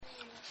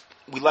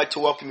We'd like to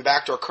welcome you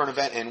back to our current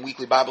event and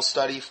weekly Bible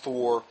study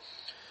for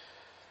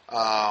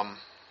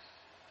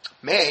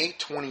May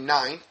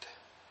 29th,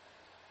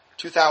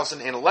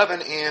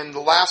 2011. And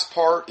the last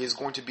part is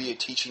going to be a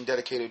teaching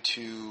dedicated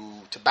to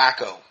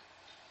tobacco,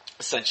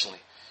 essentially.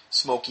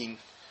 Smoking,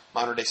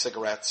 modern-day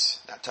cigarettes,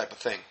 that type of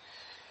thing.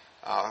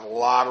 A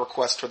lot of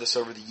requests for this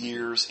over the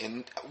years.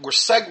 And we're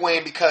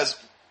segueing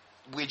because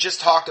we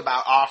just talked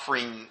about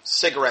offering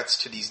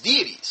cigarettes to these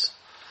deities.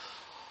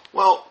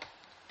 Well,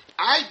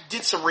 I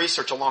did some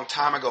research a long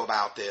time ago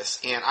about this,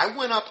 and I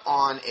went up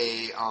on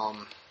a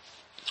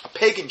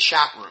pagan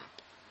chat room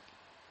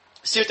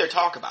to see what they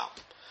talk about.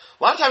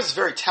 A lot of times it's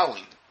very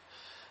telling.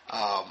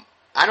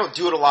 I don't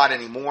do it a lot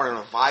anymore. I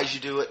don't advise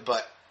you do it,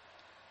 but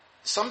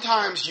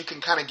sometimes you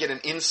can kind of get an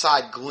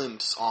inside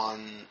glimpse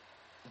on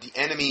the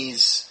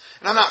enemies.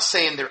 And I'm not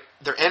saying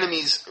they're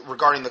enemies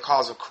regarding the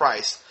cause of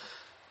Christ.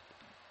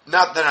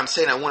 Not that I'm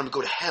saying I want them to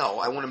go to hell.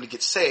 I want them to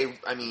get saved.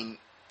 I mean,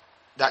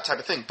 that type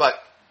of thing. But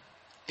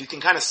you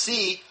can kind of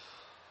see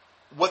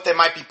what they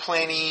might be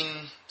planning,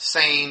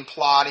 saying,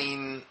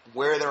 plotting,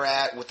 where they're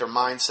at with their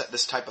mindset,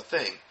 this type of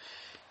thing.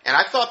 And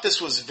I thought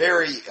this was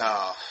very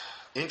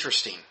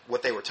interesting,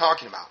 what they were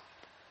talking about.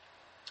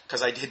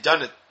 Because I had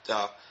done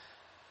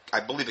I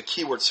believe, a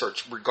keyword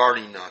search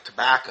regarding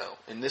tobacco.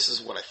 And this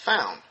is what I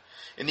found.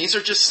 And these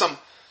are just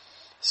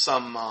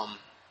some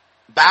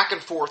back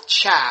and forth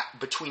chat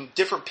between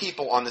different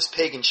people on this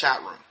pagan chat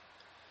room.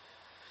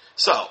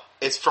 So,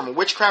 it's from a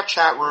witchcraft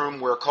chat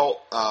room where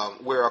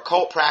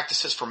occult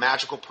practices for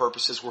magical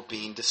purposes were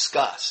being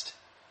discussed.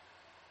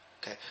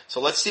 Okay,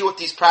 so let's see what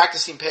these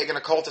practicing pagan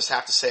occultists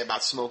have to say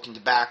about smoking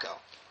tobacco.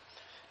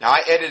 Now,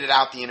 I edited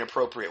out the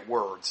inappropriate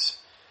words.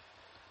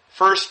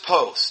 First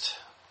post.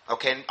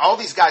 Okay, and all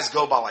these guys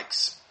go by like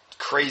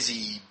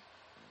crazy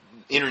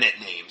internet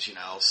names,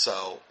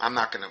 so I'm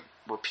not going to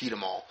repeat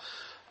them all.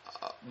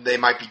 They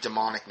might be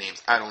demonic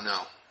names. I don't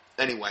know.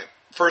 Anyway,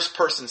 first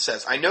person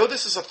says, I know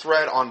this is a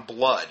thread on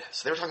blood.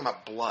 So they were talking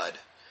about blood,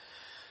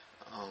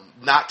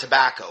 not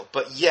tobacco.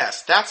 But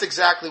yes, that's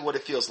exactly what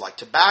it feels like.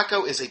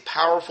 Tobacco is a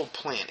powerful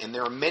plant, and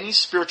there are many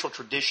spiritual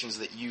traditions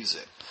that use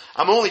it.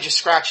 I'm only just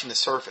scratching the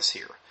surface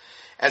here.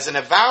 As an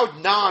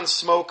avowed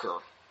non-smoker,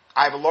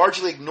 I've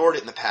largely ignored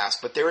it in the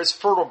past, but there is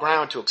fertile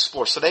ground to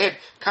explore. So they had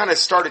kind of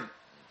started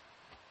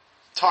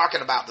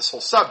talking about this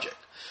whole subject.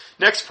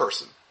 Next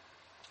person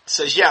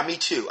says, yeah, me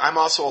too. I'm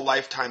also a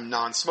lifetime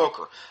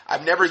non-smoker.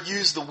 I've never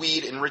used the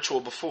weed in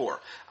ritual before.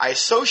 I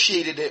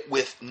associated it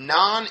with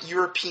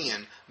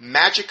non-European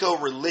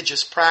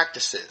magico-religious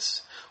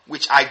practices,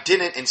 which I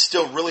didn't and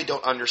still really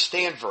don't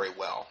understand very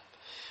well,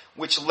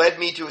 which led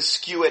me to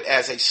eschew it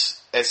as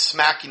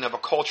smacking of a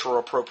cultural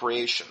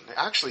appropriation. They're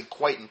actually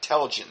quite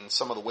intelligent in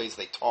some of the ways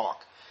they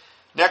talk.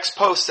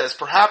 Post says,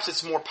 perhaps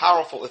it's more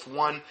powerful if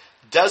one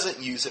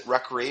doesn't use it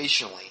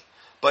recreationally,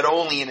 but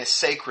only in a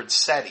sacred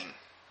setting.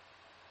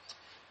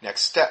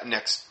 Next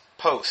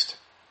post.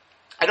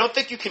 I don't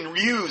think you can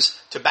use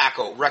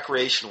tobacco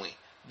recreationally.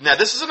 Now,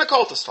 this is an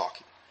occultist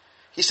talking.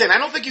 He's saying, I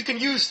don't think you can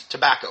use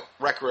tobacco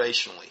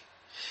recreationally.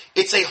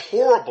 It's a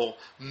horrible,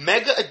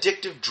 mega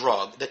addictive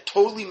drug that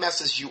totally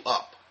messes you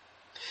up.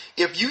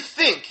 If you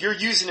think you're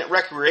using it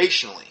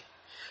recreationally,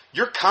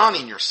 you're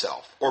conning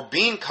yourself or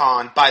being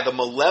conned by the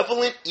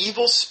malevolent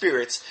evil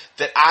spirits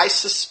that I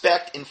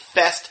suspect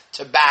infest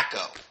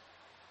tobacco.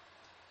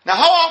 Now,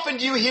 how often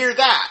do you hear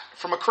that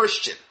from a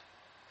Christian?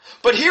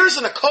 But here's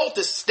an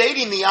occultist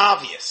stating the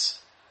obvious.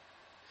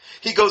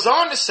 He goes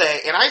on to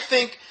say, and I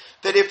think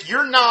that if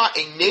you're not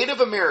a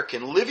Native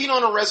American living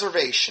on a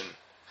reservation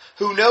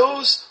who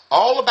knows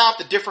all about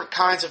the different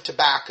kinds of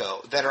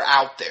tobacco that are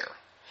out there,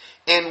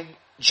 and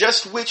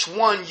just which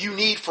one you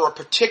need for a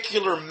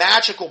particular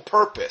magical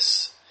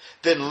purpose,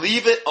 then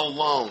leave it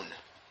alone.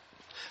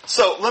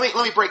 So let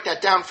me break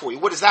that down for you.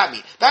 What does that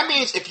mean? That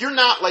means if you're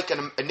not like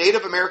a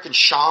Native American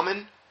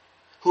shaman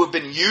who have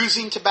been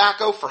using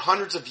tobacco for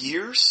hundreds of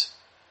years,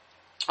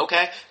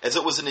 okay, as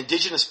it was an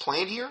indigenous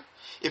plant here,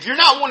 if you're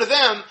not one of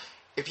them,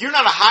 if you're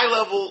not a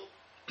high-level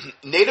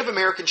Native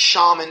American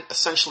shaman,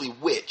 essentially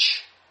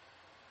witch,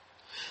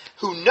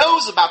 who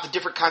knows about the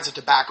different kinds of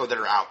tobacco that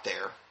are out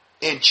there,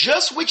 and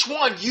just which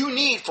one you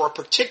need for a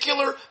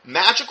particular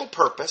magical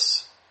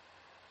purpose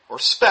or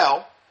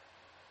spell,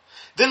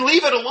 then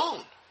leave it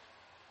alone.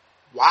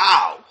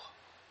 Wow.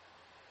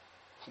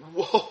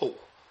 Whoa.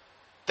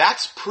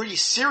 That's pretty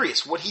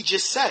serious, what he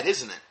just said,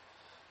 isn't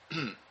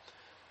it?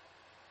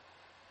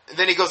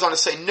 Then he goes on to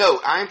say,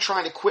 note, I am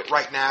trying to quit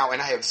right now, and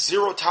I have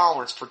zero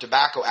tolerance for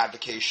tobacco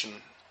advocation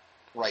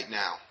right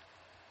now.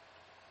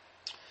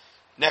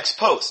 Next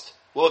post.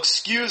 Well,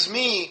 excuse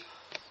me,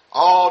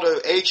 all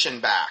to H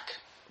and back.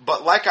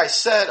 But like I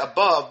said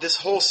above, this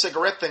whole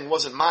cigarette thing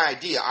wasn't my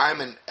idea. I'm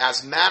an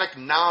asthmatic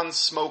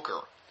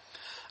non-smoker.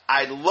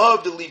 I'd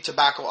love to leave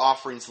tobacco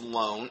offerings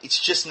alone. It's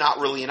just not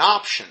really an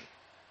option.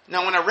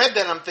 Now, when I read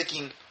that, I'm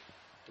thinking,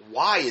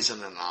 why isn't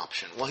it an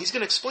option? Well, he's going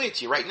to explain it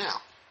to you right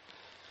now.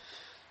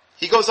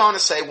 He goes on to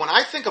say, when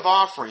I think of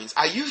offerings,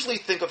 I usually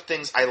think of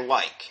things I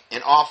like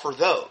and offer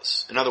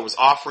those. In other words,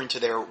 offering to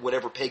their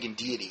whatever pagan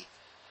deity.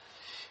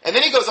 And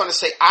then he goes on to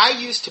say, I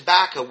use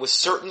tobacco with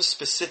certain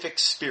specific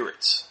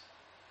spirits.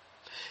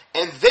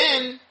 And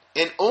then,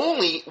 and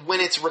only when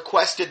it's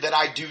requested that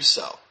I do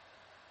so.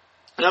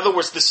 In other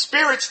words, the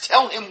spirits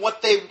tell him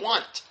what they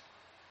want.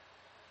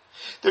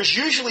 There's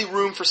usually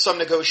room for some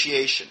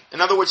negotiation.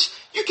 In other words,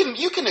 you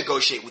can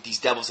negotiate with these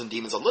devils and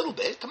demons a little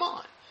bit. Come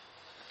on.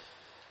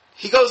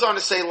 He goes on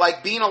to say,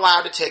 like being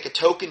allowed to take a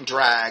token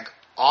drag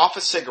off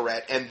a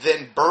cigarette and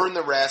then burn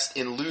the rest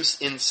in loose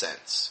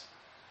incense.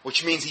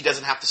 Which means he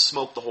doesn't have to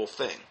smoke the whole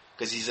thing.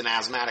 Because he's an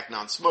asthmatic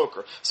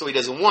non-smoker. So he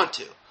doesn't want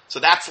to. So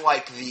that's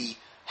like the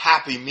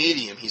happy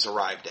medium he's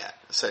arrived at,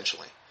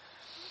 essentially.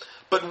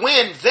 But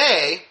when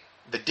they,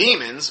 the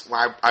demons,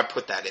 well, I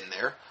put that in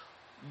there,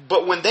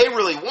 but when they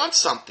really want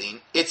something,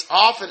 it's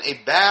often a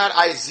bad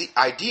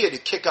idea to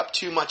kick up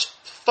too much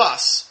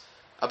fuss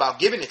about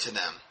giving it to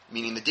them,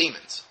 meaning the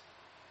demons.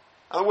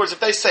 In other words, if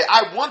they say,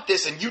 I want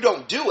this and you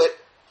don't do it,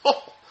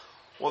 oh,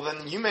 well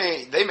then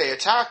they may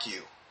attack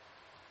you.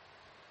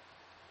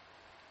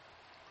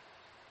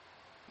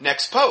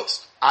 Next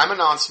post. I'm a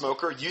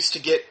non-smoker, used to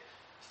get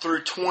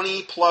through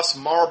 20 plus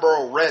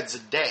Marlboro Reds a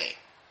day.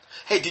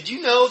 Hey, did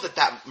you know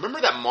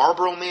remember that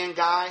Marlboro Man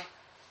guy?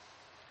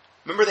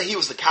 Remember that he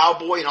was the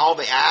cowboy in all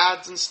the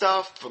ads and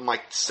stuff from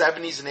like the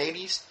 70s and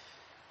 80s?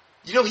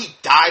 You know he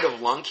died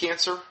of lung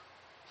cancer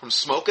from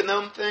smoking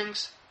them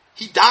things?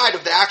 He died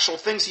of the actual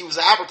things he was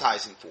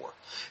advertising for.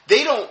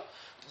 They don't,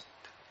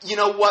 you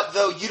know what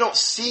though, you don't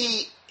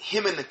see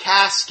him in the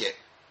casket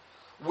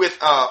with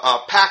a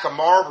pack of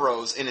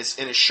Marlboros in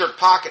his shirt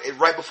pocket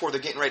right before they're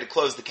getting ready to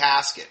close the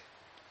casket.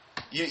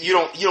 You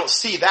don't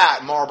see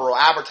that Marlboro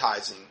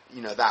advertising,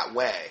 that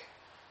way.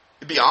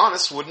 To be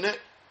honest, wouldn't it?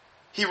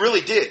 He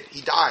really did.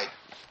 He died,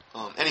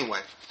 anyway,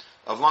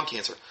 of lung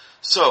cancer.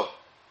 So,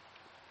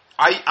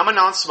 I'm a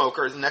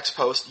non-smoker, the next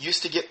post,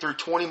 used to get through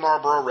 20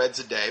 Marlboro Reds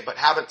a day, but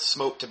haven't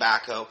smoked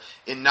tobacco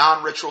in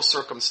non-ritual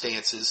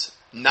circumstances,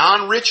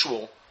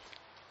 non-ritual,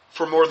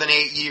 for more than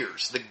 8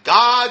 years. The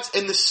gods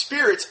and the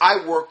spirits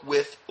I work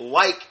with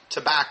like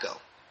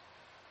tobacco.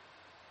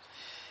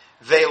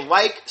 They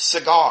like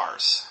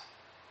cigars,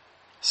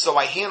 so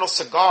I handle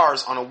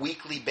cigars on a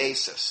weekly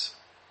basis.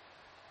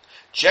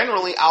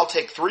 Generally, I'll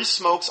take 3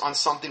 smokes on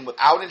something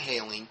without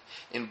inhaling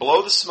and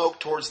blow the smoke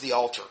towards the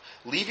altar,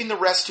 leaving the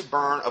rest to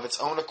burn of its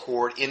own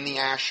accord in the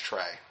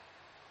ashtray.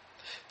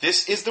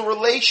 This is the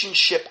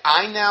relationship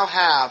I now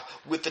have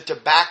with the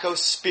tobacco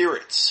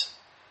spirits.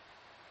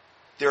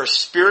 There are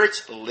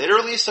spirits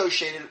literally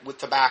associated with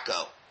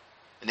tobacco,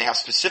 and they have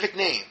specific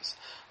names.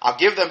 I'll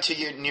give them to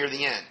you near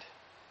the end.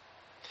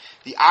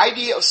 The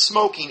idea of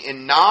smoking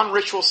in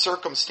non-ritual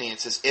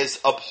circumstances is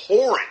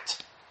abhorrent.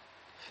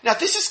 Now,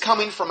 this is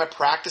coming from a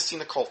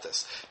practicing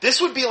occultist. This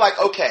would be like,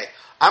 okay,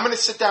 I'm going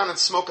to sit down and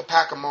smoke a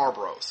pack of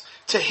Marlboros.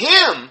 To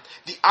him,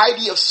 the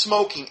idea of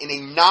smoking in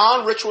a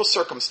non-ritual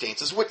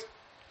circumstances,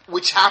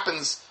 which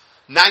happens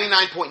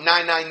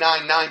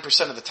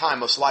 99.9999% of the time,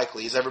 most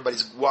likely, as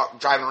everybody's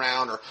driving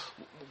around or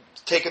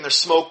taking their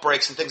smoke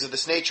breaks and things of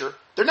this nature,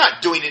 they're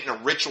not doing it in a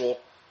ritual.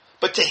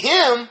 But to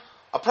him,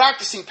 a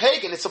practicing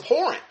pagan, it's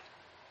abhorrent.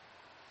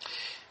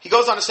 He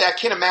goes on to say, I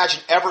can't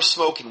imagine ever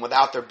smoking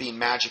without there being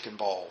magic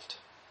involved.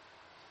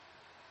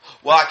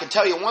 Well, I can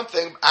tell you one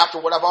thing, after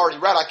what I've already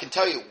read, I can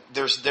tell you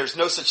there's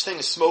no such thing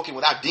as smoking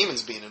without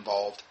demons being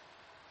involved.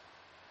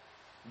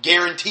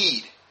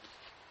 Guaranteed.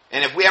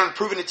 And if we haven't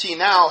proven it to you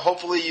now,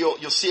 hopefully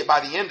you'll see it by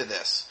the end of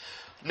this.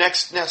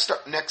 Next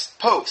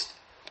post.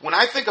 When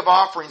I think of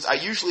offerings, I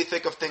usually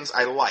think of things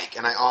I like,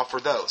 and I offer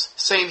those.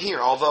 Same here,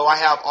 although I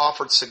have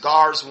offered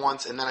cigars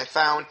once, and then I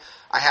found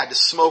I had to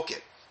smoke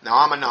it. Now,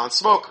 I'm a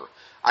non-smoker.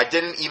 I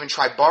didn't even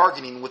try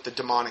bargaining with the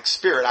demonic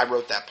spirit. I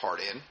wrote that part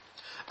in.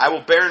 I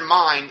will bear in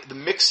mind the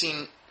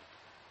mixing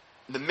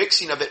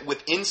of it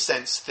with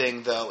incense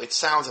thing, though. It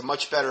sounds a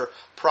much better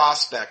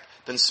prospect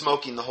than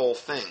smoking the whole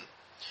thing.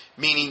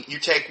 Meaning, you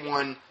take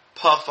one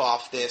puff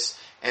off this,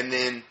 and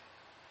then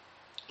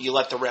you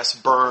let the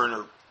rest burn,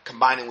 or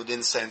combine it with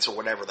incense, or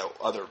whatever the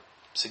other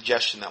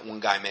suggestion that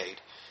one guy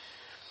made.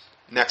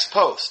 Next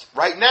post.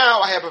 Right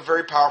now, I have a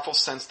very powerful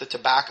sense that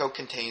tobacco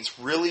contains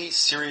really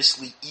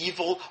seriously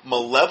evil,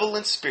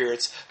 malevolent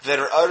spirits that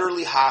are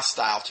utterly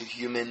hostile to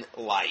human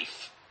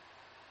life.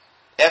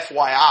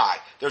 FYI,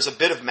 there's a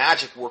bit of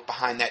magic work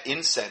behind that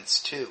incense,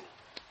 too.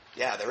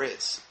 Yeah, there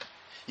is.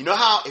 You know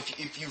how,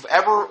 if you've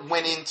ever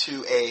went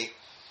into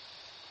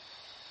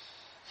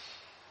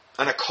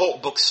an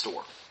occult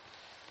bookstore,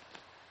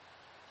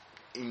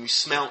 and you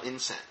smell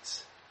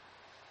incense.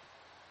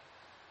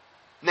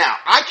 Now,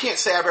 I can't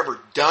say I've ever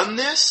done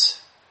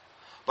this,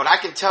 but I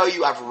can tell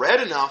you I've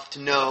read enough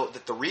to know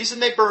that the reason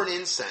they burn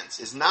incense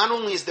is not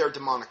only is there a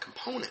demonic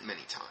component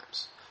many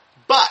times,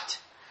 but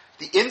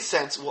the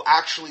incense will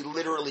actually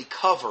literally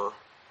cover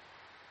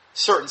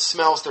certain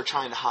smells they're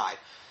trying to hide.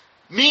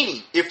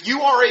 Meaning, if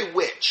you are a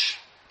witch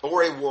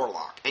or a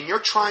warlock and you're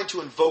trying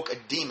to invoke a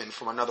demon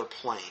from another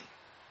plane,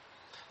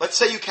 let's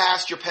say you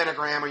cast your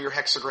pentagram or your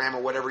hexagram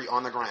or whatever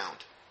on the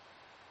ground.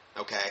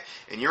 okay?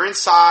 And you're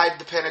inside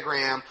the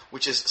pentagram,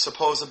 which is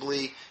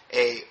supposedly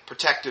a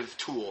protective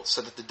tool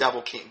so that the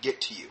devil can't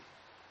get to you.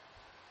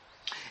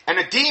 And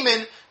a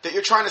demon that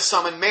you're trying to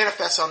summon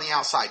manifests on the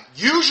outside.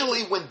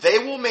 Usually when they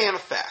will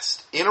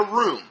manifest in a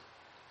room,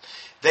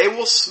 they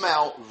will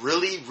smell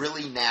really,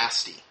 really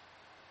nasty.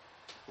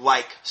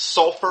 Like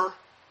sulfur,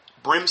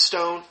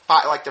 brimstone,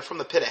 fire, like they're from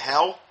the pit of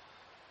hell.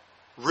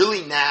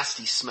 Really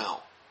nasty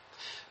smell.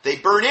 They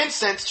burn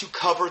incense to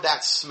cover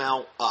that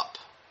smell up.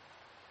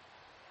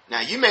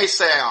 Now you may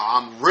say,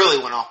 I'm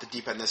really went off the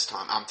deep end this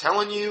time. I'm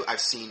telling you,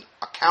 I've seen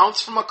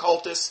accounts from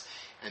occultists,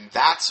 and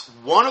that's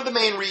one of the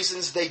main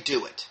reasons they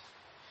do it.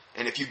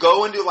 And if you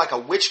go into like a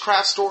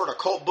witchcraft store or an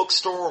occult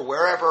bookstore or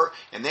wherever,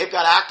 and they've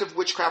got active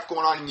witchcraft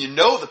going on, and you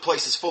know the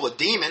place is full of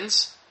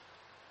demons.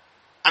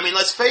 I mean,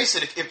 let's face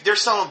it, if they're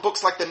selling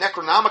books like the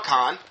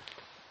Necronomicon,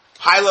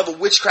 high-level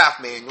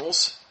witchcraft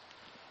manuals,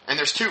 and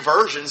there's two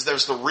versions.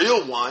 There's the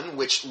real one,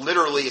 which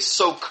literally is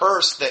so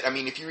cursed that, I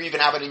mean, if you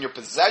even have it in your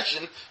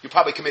possession, you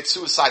probably commit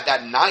suicide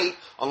that night,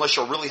 unless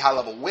you're a really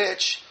high-level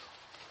witch.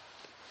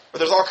 But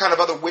there's all kind of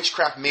other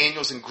witchcraft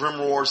manuals and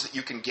grimoires that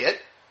you can get.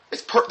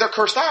 They're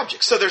cursed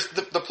objects. So there's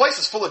the place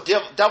is full of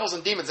devils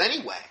and demons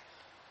anyway.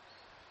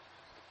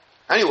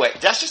 Anyway,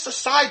 that's just a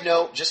side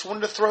note. Just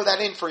wanted to throw that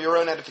in for your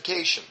own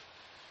edification.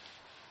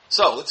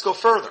 So, let's go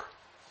further.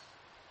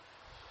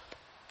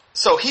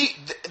 So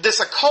this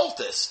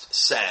occultist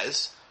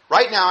says,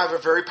 right now I have a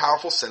very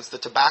powerful sense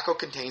that tobacco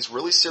contains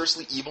really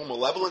seriously evil,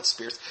 malevolent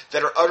spirits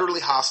that are utterly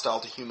hostile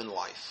to human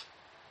life.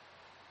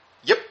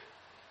 Yep.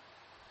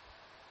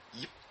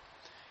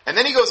 And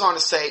then he goes on to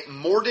say,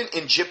 Morden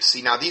and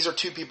Gypsy. Now these are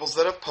two people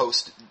that have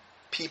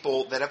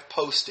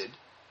posted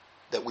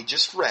that we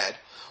just read.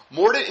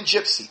 Morden and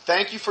Gypsy,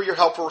 thank you for your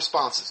helpful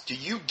responses. Do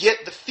you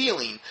get the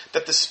feeling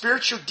that the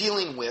spirits you're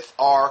dealing with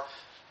are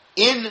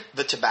in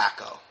the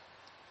tobacco?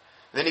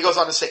 And then he goes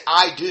on to say,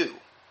 I do.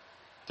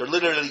 They're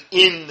literally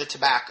in the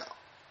tobacco.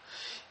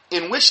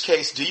 In which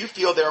case, do you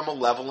feel they're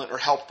malevolent or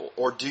helpful?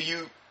 Or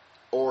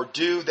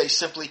do they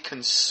simply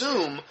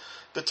consume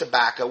the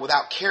tobacco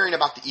without caring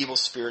about the evil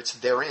spirits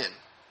therein?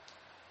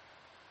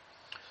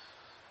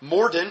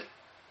 Morden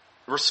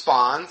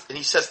responds, and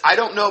he says, I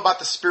don't know about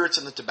the spirits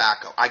in the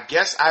tobacco. I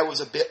guess I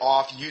was a bit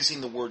off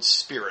using the word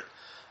spirit.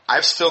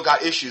 I've still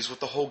got issues with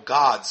the whole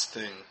gods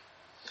thing.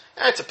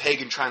 And it's a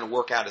pagan trying to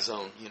work out his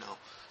own,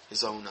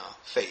 his own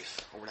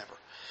faith or whatever.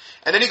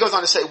 And then he goes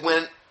on to say,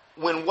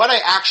 when what I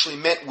actually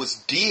meant was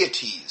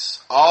deities.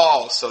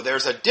 Oh, so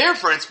there's a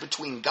difference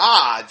between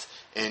gods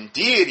and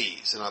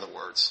deities, in other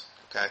words.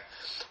 Okay,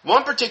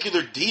 one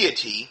particular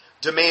deity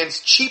demands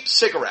cheap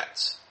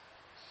cigarettes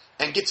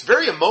and gets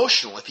very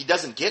emotional if he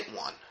doesn't get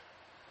one.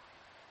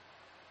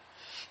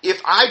 If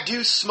I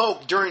do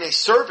smoke during a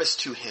service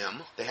to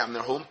him, they have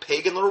their own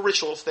pagan little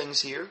ritual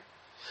things here,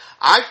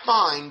 I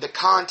find the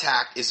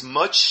contact is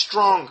much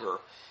stronger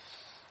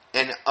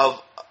and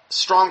of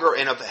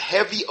a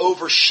heavy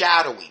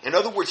overshadowing. In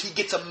other words, he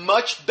gets a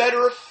much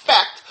better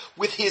effect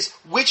with his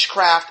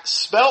witchcraft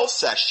spell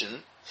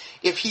session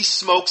if he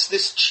smokes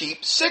this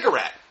cheap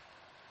cigarette.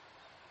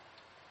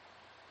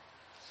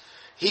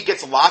 He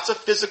gets lots of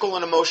physical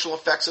and emotional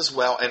effects as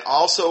well, and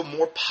also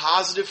more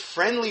positive,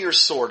 friendlier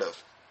sort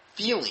of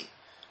feeling.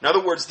 In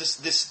other words,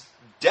 this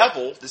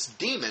devil, this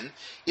demon,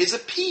 is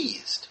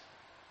appeased.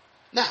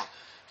 Now,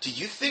 do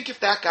you think if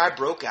that guy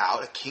broke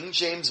out a King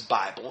James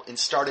Bible and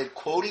started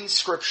quoting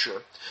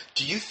Scripture,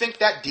 do you think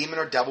that demon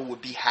or devil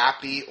would be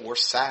happy or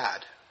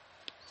sad?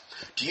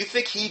 Do you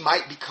think he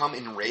might become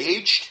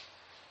enraged?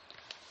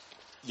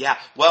 Yeah,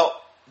 well,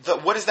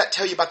 what does that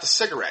tell you about the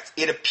cigarettes?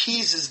 It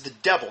appeases the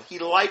devil. He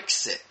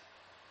likes it.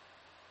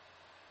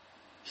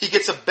 He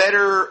gets a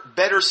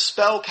better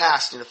spell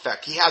casting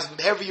effect. He has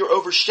heavier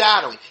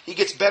overshadowing. He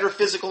gets better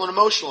physical and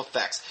emotional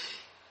effects.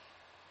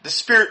 The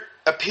spirit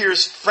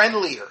appears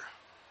friendlier.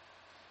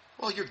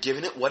 Well, you're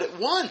giving it what it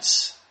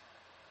wants.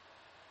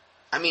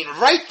 I mean,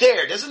 right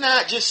there, doesn't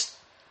that just,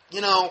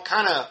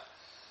 kind of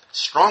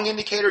strong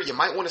indicator you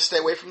might want to stay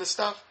away from this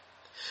stuff?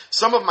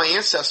 Some of my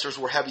ancestors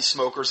were heavy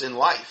smokers in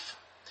life.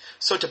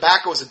 So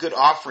tobacco is a good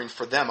offering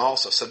for them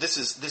also. So this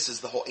is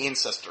the whole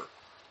ancestor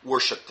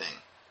worship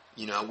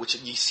thing,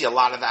 which you see a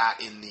lot of that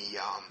in the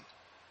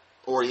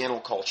Oriental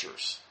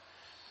cultures,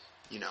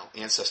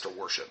 ancestor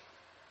worship.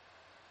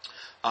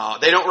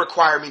 They don't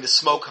require me to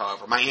smoke,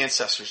 however. My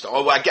ancestors do.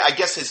 Oh, I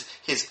guess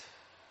his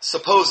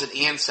supposed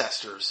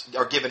ancestors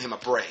are giving him a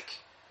break.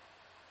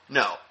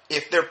 No.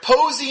 If they're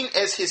posing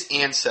as his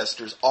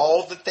ancestors,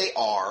 all that they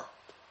are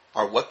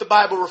what the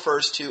Bible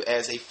refers to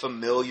as a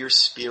familiar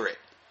spirit.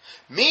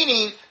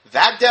 Meaning,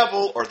 that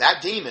devil or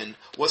that demon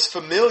was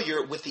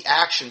familiar with the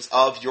actions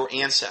of your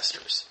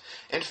ancestors.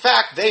 In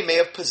fact, they may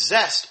have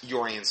possessed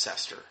your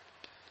ancestor.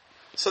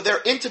 So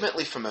they're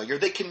intimately familiar.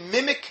 They can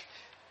mimic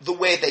the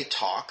way they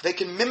talk. They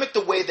can mimic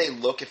the way they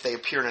look if they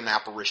appear in an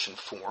apparition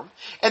form.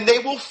 And they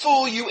will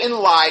fool you and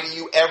lie to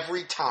you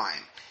every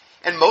time.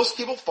 And most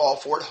people fall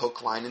for it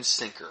hook, line, and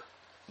sinker.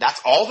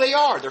 That's all they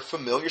are. They're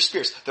familiar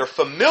spirits. They're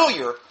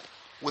familiar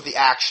with the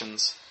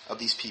actions of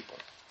these people.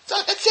 So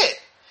that's it.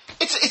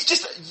 It's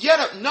just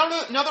yet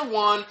another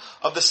one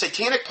of the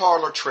satanic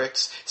parlor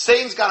tricks.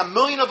 Satan's got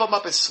 1,000,000 of them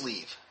up his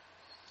sleeve.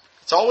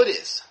 That's all it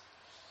is.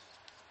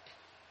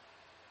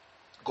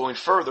 Going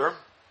further,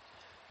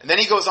 and then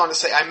he goes on to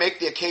say, I make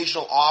the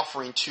occasional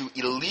offering to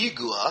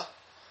Eligua.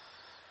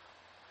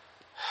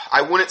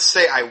 I wouldn't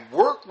say I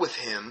work with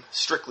him,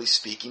 strictly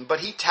speaking,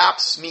 but he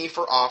taps me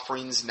for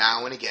offerings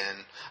now and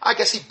again. I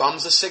guess he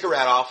bums a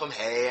cigarette off him.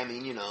 Hey, I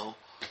mean,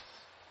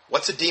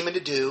 what's a demon to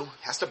do?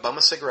 Has to bum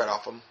a cigarette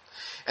off him.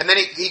 And then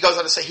he goes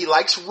on to say he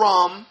likes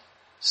rum,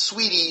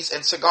 sweeties,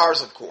 and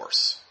cigars, of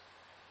course.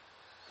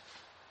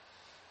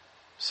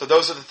 So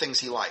those are the things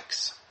he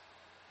likes.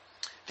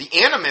 The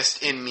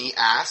animist in me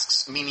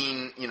asks,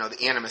 meaning, the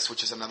animist,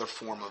 which is another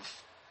form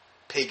of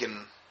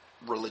pagan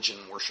religion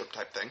worship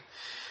type thing.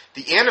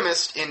 The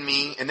animist in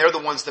me, and they're the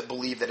ones that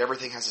believe that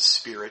everything has a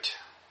spirit.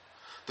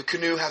 The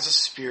canoe has a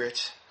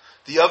spirit.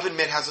 The oven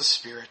mitt has a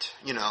spirit.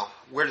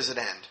 Where does it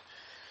end?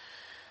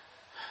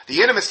 The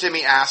animist in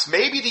me asks,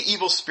 maybe the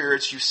evil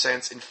spirits you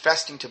sense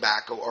infesting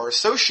tobacco are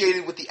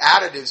associated with the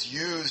additives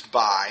used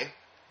by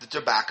the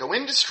tobacco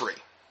industry,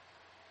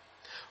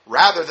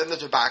 rather than the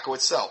tobacco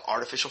itself.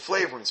 Artificial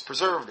flavorings,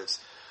 preservatives,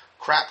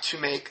 crap to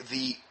make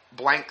the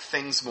blank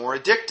things more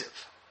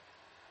addictive.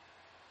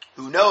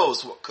 Who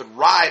knows what could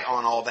ride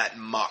on all that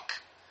muck?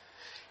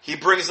 He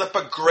brings up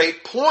a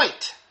great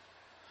point.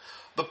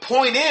 The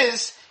point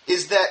is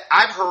that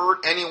I've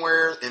heard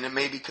anywhere, and it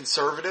may be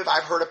conservative,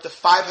 I've heard up to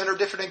 500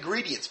 different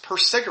ingredients per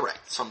cigarette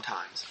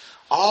sometimes.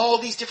 All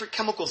these different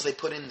chemicals they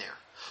put in there,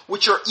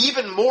 which are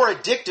even more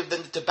addictive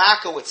than the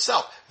tobacco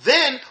itself.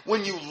 Then,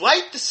 when you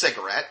light the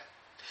cigarette,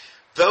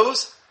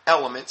 those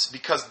elements,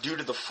 because due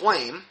to the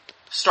flame,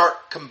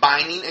 start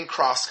combining and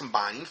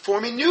cross-combining,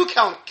 forming new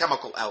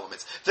chemical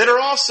elements that are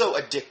also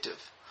addictive.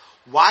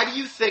 Why do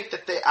you think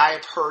that I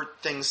have heard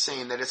things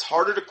saying that it's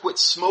harder to quit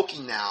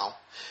smoking now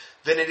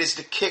than it is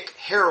to kick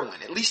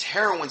heroin? At least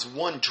heroin's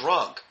one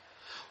drug.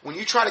 When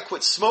you try to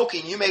quit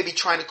smoking, you may be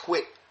trying to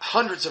quit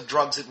hundreds of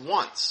drugs at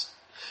once.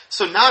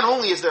 So not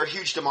only is there a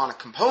huge demonic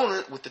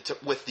component with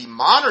the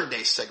modern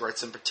day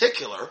cigarettes in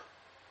particular,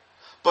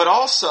 but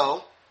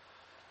also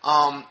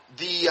all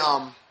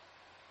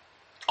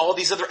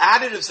these other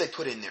additives they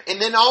put in there. And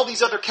then all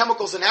these other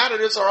chemicals and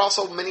additives are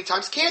also many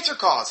times cancer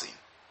causing.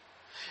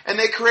 And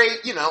they create,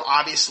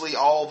 obviously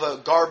all the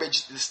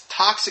garbage, this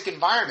toxic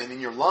environment in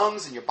your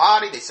lungs, in your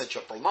body. They set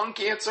you up for lung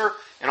cancer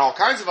and all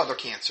kinds of other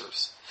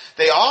cancers.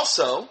 They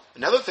also,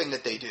 another thing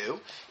that they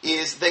do,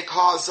 is they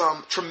cause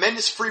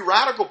tremendous free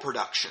radical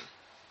production.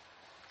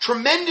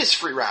 Tremendous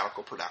free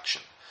radical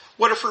production.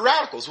 What are free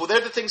radicals? Well,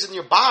 they're the things in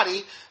your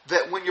body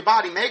that when your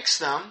body makes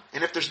them,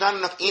 and if there's not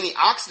enough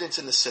antioxidants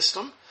in the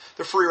system,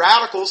 the free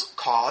radicals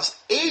cause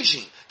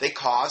aging. They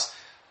cause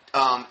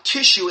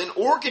tissue and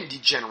organ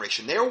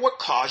degeneration. They are what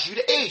cause you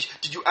to age.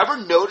 Did you ever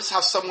notice how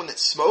someone that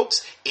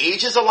smokes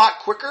ages a lot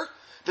quicker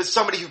than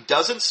somebody who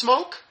doesn't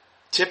smoke?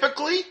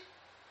 Typically.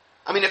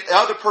 I mean, if the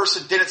other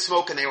person didn't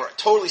smoke and they were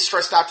totally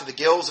stressed out to the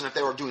gills, and if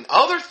they were doing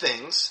other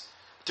things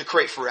to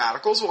create free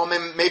radicals, well,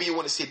 maybe you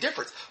wouldn't see a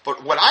difference.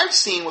 But what I've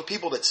seen with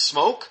people that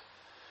smoke,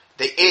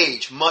 they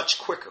age much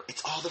quicker.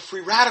 It's all the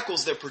free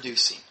radicals they're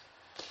producing.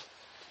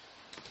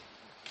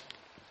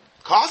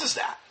 Causes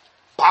that.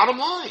 Bottom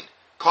line.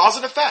 Cause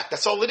and effect.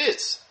 That's all it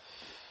is.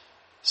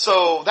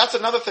 So that's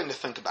another thing to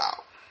think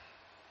about.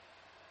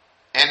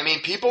 And I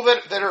mean, people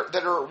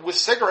that are with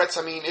cigarettes,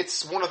 I mean,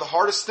 it's one of the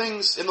hardest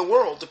things in the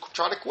world to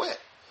try to quit.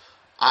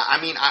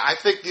 I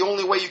think the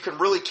only way you can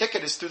really kick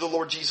it is through the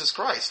Lord Jesus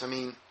Christ. I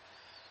mean,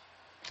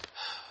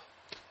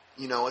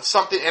 it's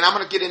something, and I'm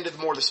going to get into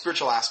more of the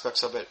spiritual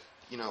aspects of it,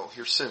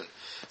 here soon.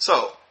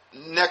 So,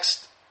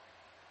 next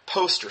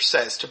poster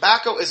says,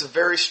 tobacco is a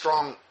very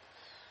strong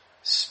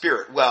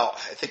spirit. Well,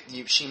 I think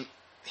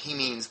he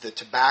means that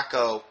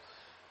tobacco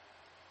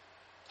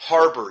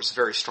harbors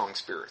very strong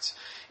spirits.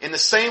 In the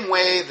same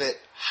way that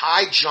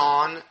High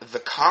John the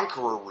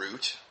Conqueror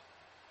root,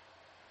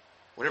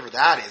 whatever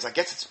that is, I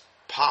guess it's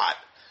pot,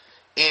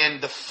 and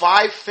the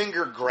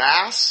 5-finger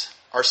grass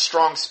are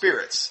strong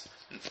spirits.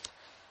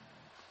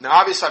 Now,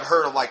 obviously, I've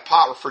heard of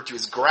pot referred to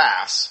as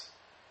grass.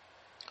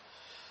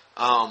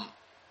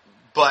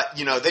 But,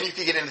 then you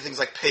can get into things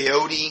like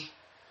peyote,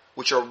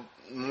 which are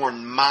more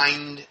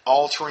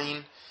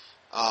mind-altering.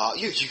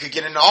 You could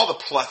get into all the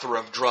plethora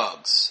of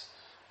drugs.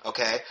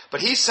 Okay?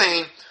 But he's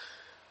saying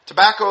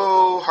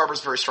tobacco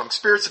harbors very strong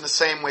spirits in the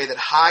same way that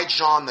High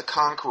John the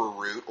Conqueror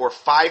root or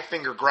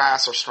 5-finger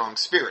grass are strong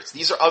spirits.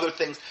 These are other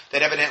things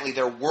that evidently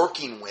they're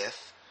working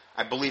with.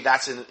 I believe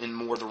that's in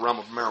more the realm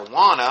of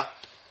marijuana.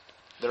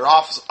 They're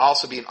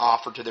also being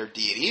offered to their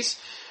deities.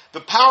 The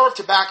power of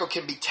tobacco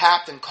can be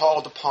tapped and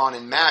called upon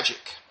in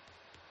magic.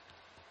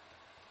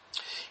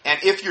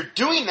 And if you're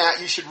doing that,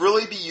 you should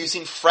really be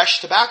using fresh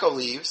tobacco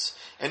leaves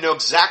and know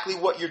exactly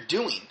what you're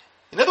doing.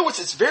 In other words,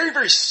 it's very,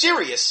 very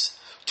serious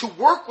to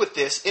work with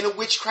this in a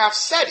witchcraft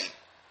setting.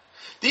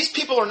 These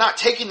people are not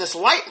taking this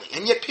lightly.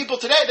 And yet people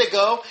today, they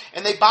go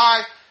and they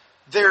buy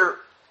their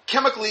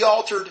chemically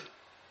altered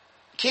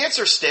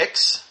cancer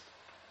sticks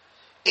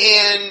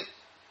and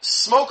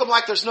smoke them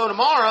like there's no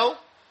tomorrow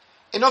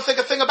and don't think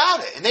a thing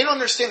about it. And they don't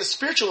understand the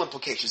spiritual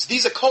implications.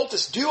 These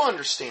occultists do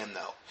understand,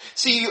 though.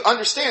 See, you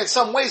understand in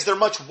some ways they're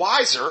much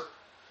wiser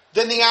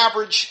than the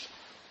average,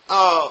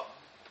 a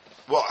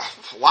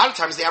lot of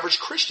times the average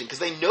Christian, because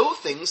they know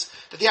things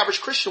that the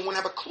average Christian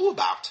wouldn't have a clue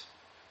about.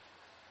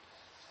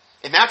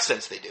 In that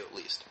sense, they do, at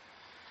least.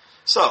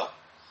 So,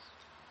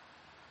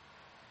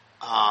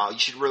 you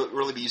should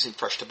really be using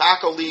fresh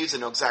tobacco leaves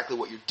and know exactly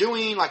what you're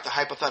doing, like the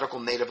hypothetical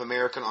Native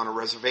American on a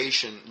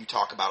reservation you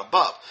talk about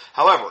above.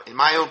 However, in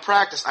my own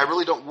practice, I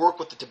really don't work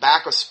with the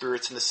tobacco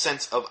spirits in the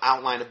sense of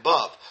outlined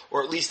above,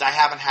 or at least I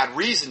haven't had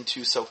reason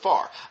to so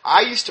far.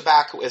 I use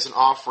tobacco as an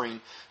offering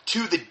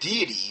to the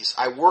deities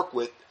I work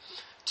with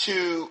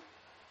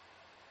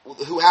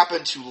who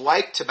happen to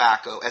like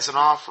tobacco as an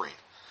offering.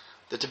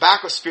 The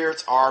tobacco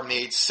spirits are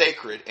made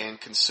sacred and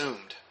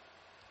consumed.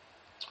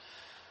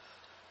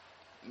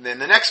 Then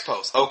the next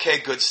post. Okay,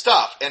 good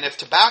stuff. And if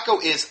tobacco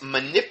is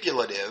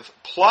manipulative,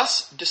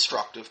 plus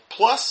destructive,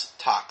 plus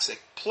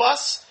toxic,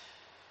 plus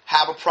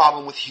have a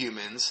problem with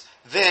humans,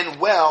 then,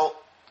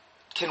 well,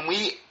 can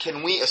we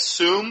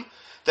assume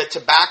that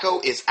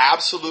tobacco is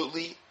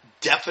absolutely,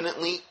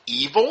 definitely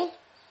evil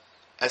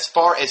as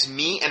far as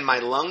me and my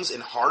lungs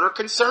and heart are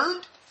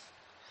concerned?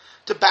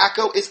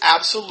 Tobacco is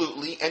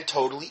absolutely and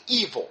totally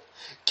evil.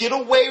 Get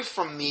away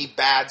from me,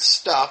 bad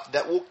stuff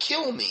that will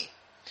kill me,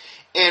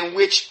 and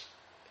which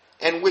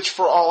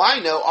for all I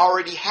know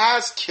already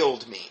has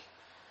killed me,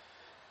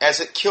 as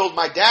it killed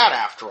my dad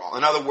after all.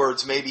 In other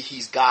words, maybe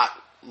he's got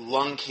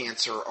lung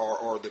cancer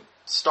or the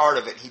start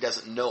of it, he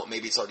doesn't know it.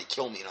 Maybe it's already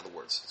killed me, in other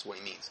words. That's what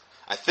he means.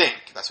 I think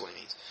that's what he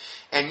means.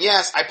 And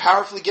yes, I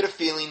powerfully get a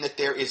feeling that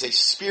there is a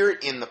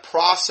spirit in the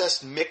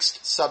processed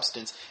mixed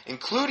substance,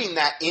 including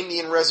that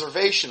Indian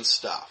reservation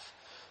stuff.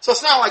 So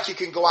it's not like you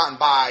can go out and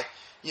buy,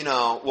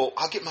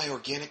 I'll get my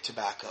organic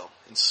tobacco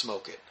and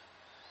smoke it,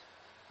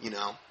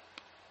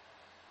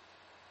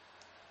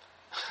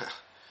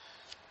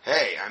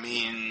 Hey,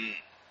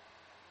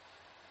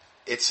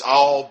 it's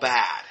all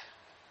bad.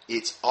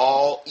 It's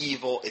all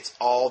evil. It's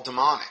all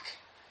demonic.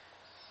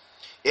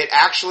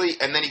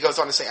 And then he goes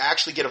on to say, I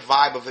actually get a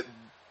vibe of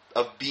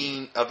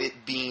it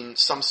being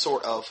some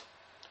sort of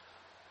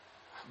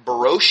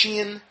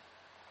Borosian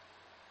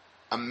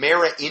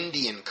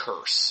Amerindian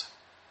curse.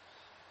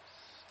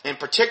 In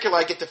particular,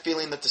 I get the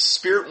feeling that the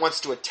spirit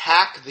wants to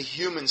attack the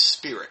human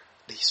spirit.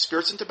 The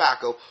spirits in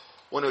tobacco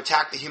want to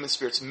attack the human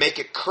spirits, make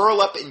it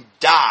curl up and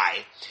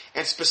die,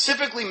 and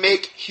specifically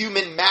make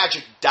human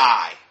magic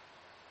die.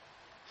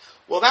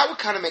 Well, that would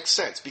kind of make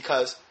sense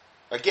because,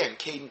 again,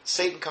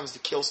 Satan comes to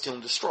kill, steal,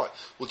 and destroy.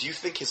 Well, do you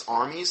think his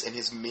armies and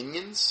his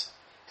minions,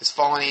 his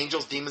fallen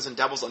angels, demons, and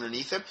devils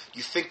underneath him, do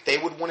you think they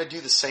would want to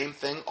do the same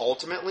thing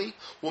ultimately?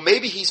 Well,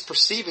 maybe he's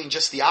perceiving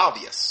just the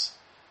obvious.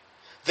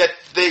 That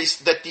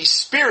these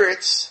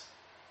spirits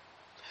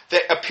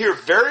that appear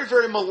very,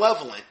 very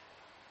malevolent,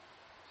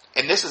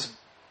 and this is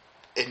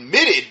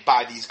admitted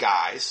by these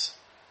guys,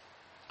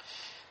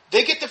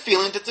 they get the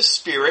feeling that the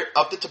spirit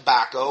of the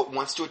tobacco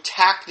wants to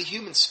attack the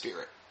human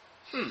spirit.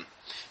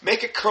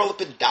 Make it curl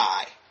up and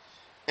die,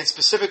 and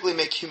specifically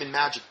make human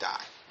magic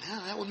die.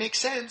 Yeah, that would make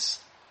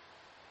sense.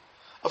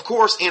 Of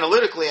course,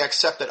 analytically, I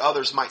accept that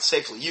others might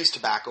safely use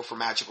tobacco for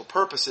magical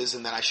purposes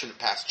and that I shouldn't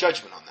pass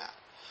judgment on that.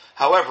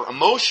 However,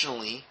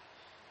 emotionally,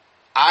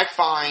 I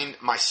find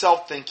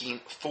myself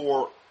thinking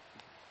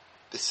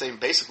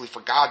basically,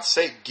 for God's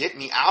sake, get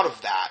me out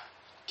of that.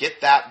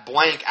 Get that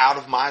blank out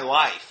of my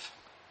life.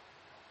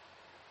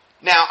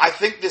 Now, I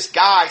think this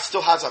guy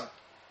still has a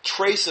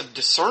trace of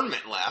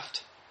discernment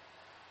left.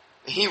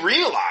 He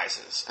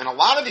realizes, and a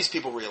lot of these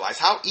people realize,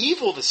 how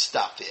evil this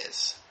stuff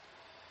is.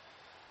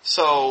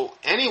 So,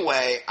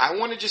 anyway, I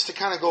wanted just to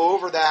kind of go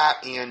over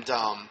that and,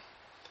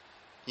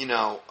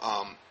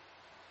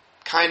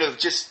 kind of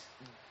just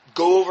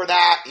go over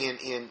that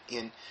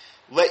and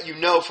let you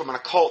know from an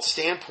occult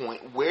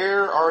standpoint,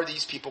 where are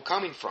these people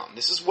coming from?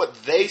 This is what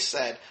they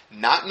said,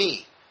 not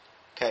me.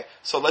 Okay,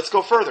 so let's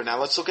go further. Now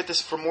let's look at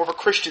this from more of a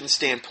Christian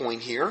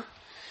standpoint here.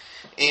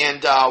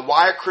 And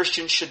why a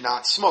Christian should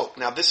not smoke.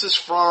 Now this is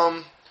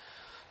from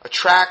a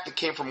tract that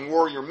came from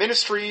Warrior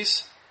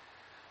Ministries,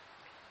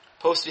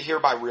 posted here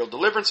by Real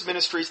Deliverance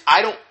Ministries.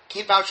 I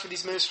can't vouch for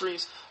these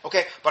ministries,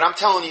 okay, but I'm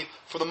telling you,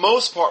 for the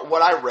most part,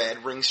 what I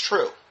read rings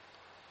true.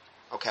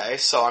 Okay,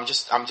 so I'm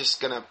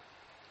just gonna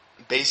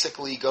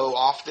basically go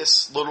off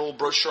this little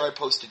brochure I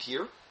posted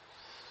here.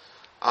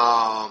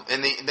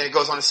 And then it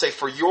goes on to say,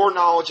 for your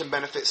knowledge and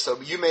benefit,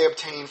 so you may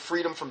obtain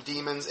freedom from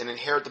demons and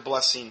inherit the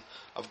blessing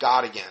of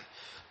God again.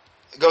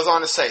 It goes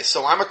on to say,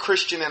 so I'm a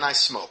Christian and I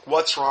smoke.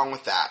 What's wrong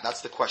with that?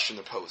 That's the question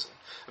they're posing.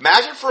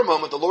 Imagine for a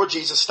moment the Lord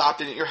Jesus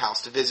stopped in at your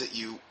house to visit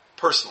you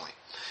personally.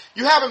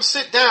 You have him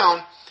sit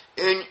down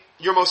in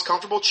your most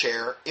comfortable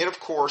chair, and of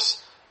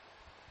course,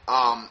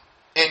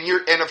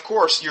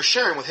 you're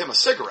sharing with him a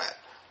cigarette.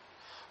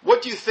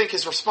 What do you think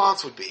his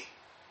response would be?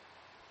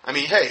 I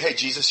mean, hey,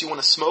 Jesus, you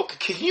want to smoke?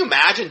 Can you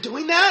imagine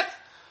doing that?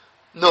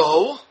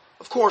 No,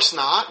 of course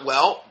not.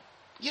 Well,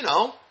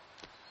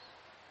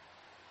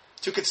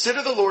 To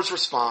consider the Lord's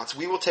response,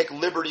 we will take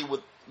liberty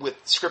with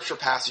scripture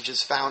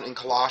passages found in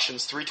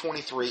Colossians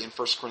 3:23 and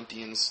 1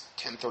 Corinthians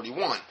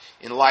 10:31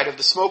 in light of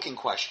the smoking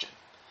question.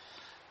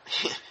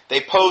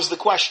 They pose the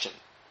question.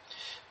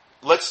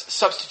 Let's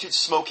substitute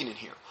smoking in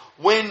here.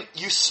 When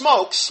you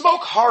smoke,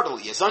 smoke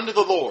heartily as unto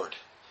the Lord.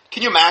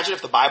 Can you imagine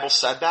if the Bible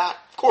said that?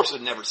 Of course it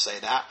would never say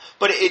that,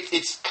 but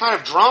it's kind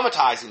of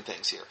dramatizing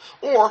things here.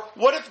 Or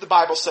what if the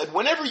Bible said,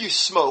 whenever you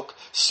smoke,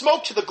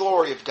 smoke to the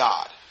glory of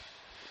God?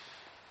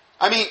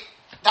 I mean,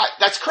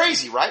 that's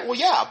crazy, right? Well,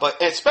 yeah,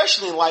 but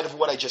especially in light of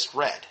what I just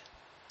read.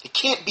 It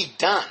can't be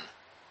done,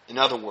 in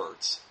other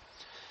words.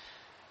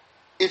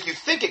 If you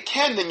think it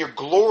can, then you're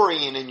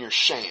glorying in your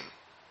shame.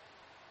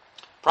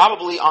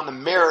 Probably on the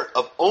merit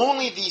of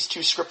only these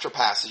two scripture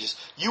passages,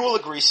 you will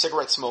agree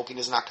cigarette smoking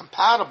is not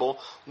compatible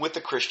with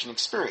the Christian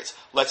experience.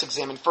 Let's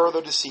examine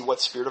further to see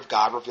what Spirit of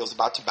God reveals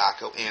about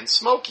tobacco and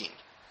smoking.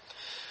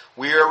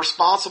 We are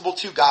responsible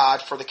to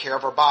God for the care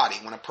of our body.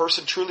 When a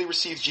person truly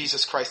receives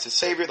Jesus Christ as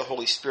Savior, the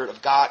Holy Spirit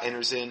of God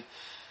enters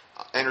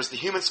the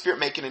human spirit,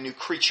 making a new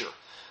creature.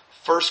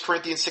 1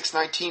 Corinthians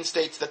 6:19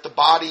 states that the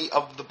body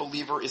of the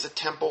believer is a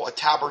temple, a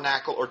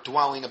tabernacle, or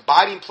dwelling,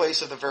 abiding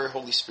place of the very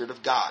Holy Spirit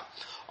of God.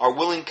 Our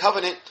willing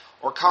covenant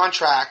or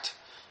contract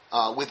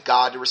with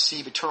God to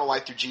receive eternal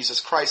life through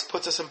Jesus Christ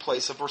puts us in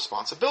place of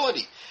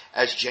responsibility.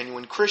 As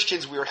genuine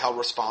Christians, we are held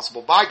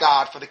responsible by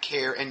God for the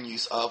care and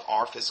use of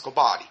our physical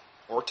body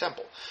or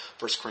temple.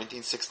 1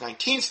 Corinthians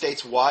 6:19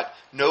 states, "What?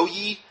 Know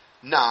ye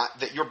not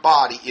that your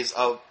body is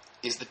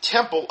the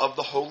temple of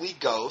the Holy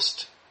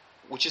Ghost,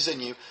 which is in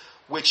you,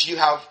 which you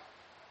have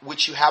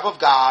of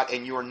God,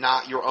 and you are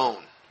not your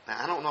own."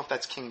 Now, I don't know if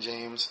that's King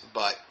James,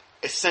 but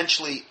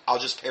essentially, I'll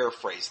just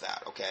paraphrase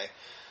that, okay?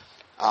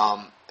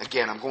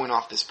 Again, I'm going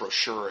off this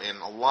brochure,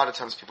 and a lot of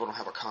times people don't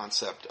have a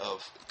concept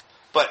of...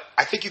 But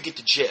I think you get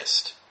the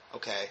gist,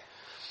 okay?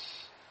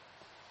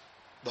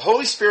 The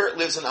Holy Spirit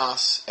lives in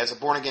us as a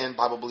born-again,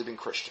 Bible-believing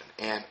Christian,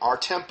 and our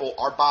temple,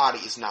 our body,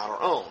 is not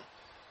our own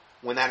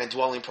when that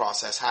indwelling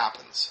process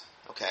happens,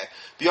 okay?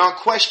 Beyond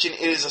question, it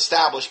is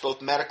established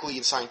both medically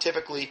and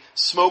scientifically,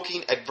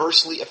 smoking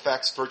adversely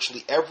affects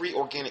virtually every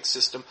organic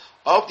system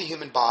of the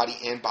human body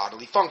and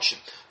bodily function.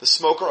 The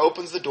smoker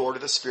opens the door to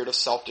the spirit of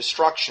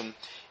self-destruction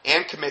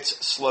and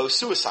commits slow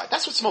suicide.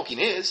 That's what smoking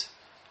is.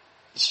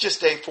 It's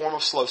just a form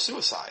of slow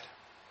suicide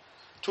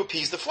to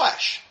appease the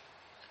flesh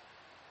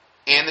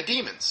and the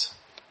demons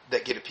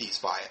that get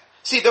appeased by it.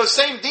 See, those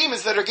same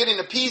demons that are getting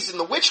appeased in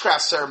the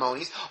witchcraft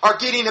ceremonies are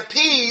getting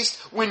appeased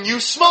when you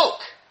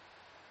smoke.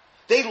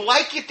 They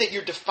like it that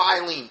you're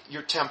defiling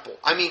your temple.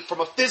 I mean,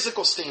 from a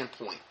physical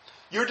standpoint,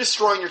 you're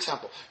destroying your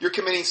temple. You're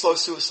committing slow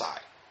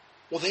suicide.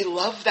 Well, they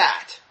love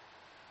that.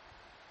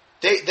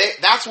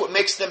 That's what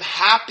makes them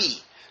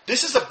happy.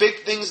 This is a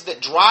big thing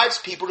that drives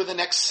people to the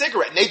next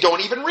cigarette, and they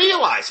don't even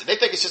realize it. They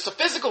think it's just a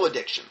physical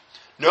addiction.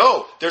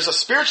 No, there's a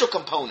spiritual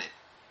component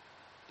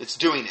that's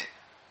doing it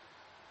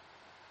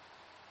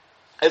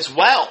as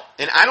well.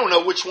 And I don't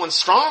know which one's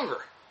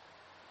stronger.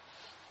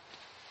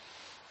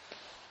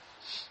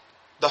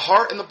 The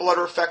heart and the blood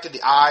are affected,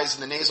 the eyes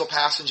and the nasal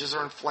passages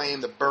are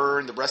inflamed, the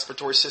burn, the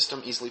respiratory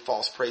system easily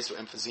falls prey to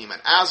emphysema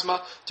and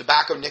asthma.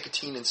 Tobacco,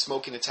 nicotine, and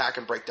smoking attack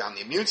and break down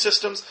the immune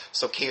systems,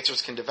 so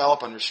cancers can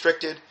develop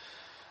unrestricted.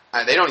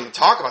 They don't even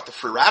talk about the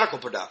free radical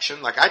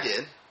production like I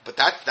did, but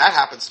that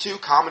happens too.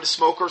 Common to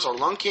smokers are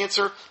lung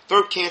cancer,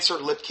 throat cancer,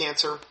 lip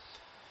cancer.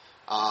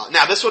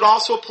 Now this would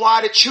also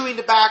apply to chewing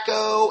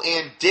tobacco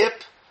and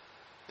dip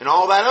and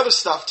all that other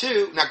stuff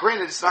too. Now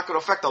granted, it's not going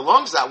to affect the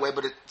lungs that way,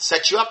 but it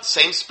sets you up. The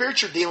same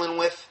spirit you're dealing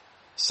with,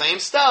 same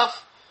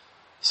stuff.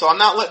 So I'm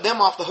not letting them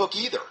off the hook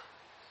either.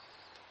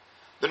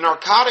 The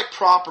narcotic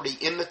property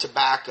in the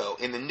tobacco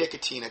and the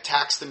nicotine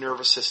attacks the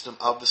nervous system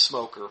of the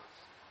smoker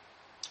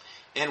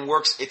and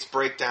works its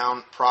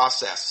breakdown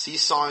process,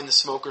 seesawing the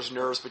smoker's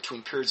nerves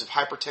between periods of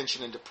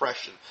hypertension and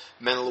depression.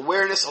 Mental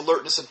awareness,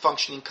 alertness, and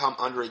functioning come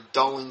under a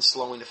dulling,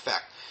 slowing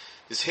effect.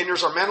 This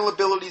hinders our mental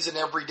abilities in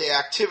everyday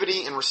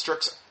activity and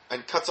restricts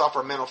and cuts off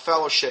our mental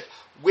fellowship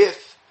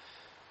with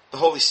the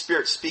Holy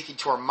Spirit speaking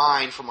to our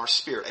mind from our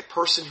spirit. A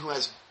person who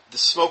has the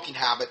smoking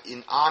habit,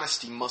 in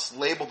honesty, must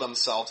label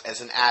themselves as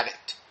an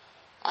addict.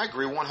 I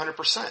agree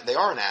 100%. They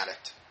are an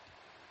addict.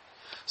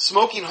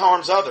 Smoking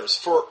harms others.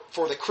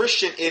 For the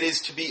Christian, it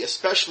is to be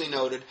especially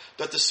noted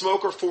that the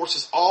smoker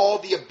forces all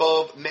the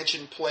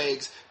above-mentioned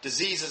plagues,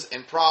 diseases,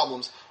 and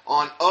problems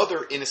on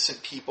other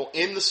innocent people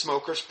in the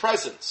smoker's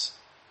presence.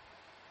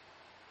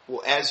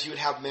 Well, as you'd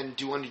have men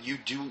do unto you,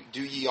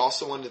 do ye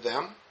also unto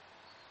them.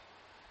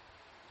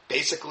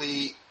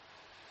 Basically,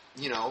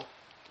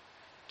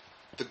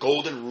 the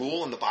golden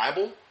rule in the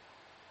Bible.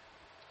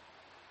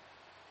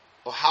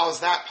 Well, how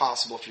is that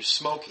possible if you're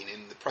smoking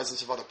in the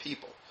presence of other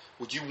people?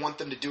 Would you want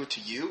them to do it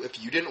to you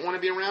if you didn't want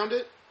to be around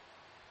it?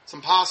 It's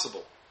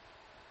impossible.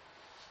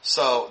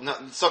 So,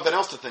 something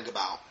else to think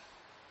about.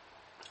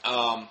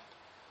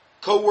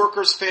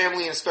 Co-workers,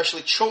 family, and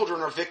especially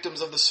children are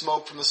victims of the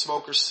smoke from the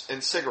smokers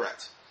and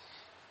cigarettes.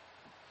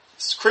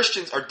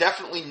 Christians are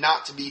definitely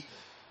not to be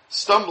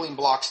stumbling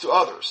blocks to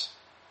others.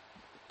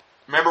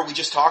 Remember, we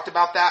just talked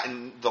about that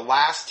in the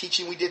last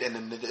teaching we did and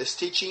then this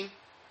teaching?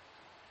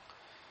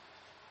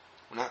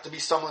 We're not to be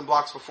stumbling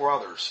blocks before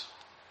others.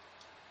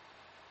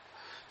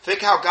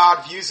 Think how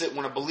God views it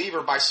when a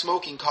believer by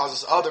smoking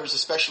causes others,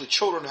 especially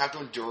children, to have to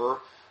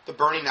endure the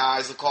burning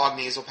eyes, the clogged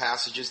nasal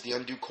passages, the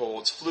undue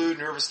colds, flu,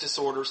 nervous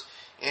disorders,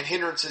 and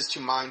hindrances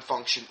to mind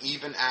function,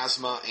 even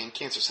asthma and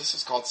cancer. So this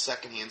is called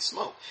secondhand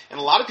smoke. And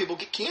a lot of people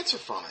get cancer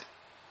from it.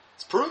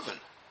 It's proven.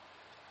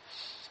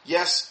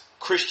 Yes,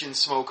 Christian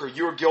smoker,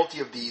 you are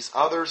guilty of these.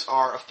 Others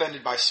are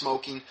offended by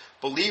smoking.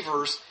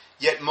 Believers,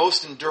 yet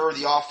most endure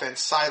the offense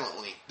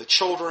silently. The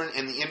children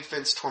and the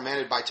infants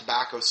tormented by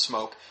tobacco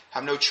smoke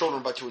have no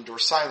children but to endure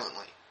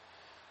silently.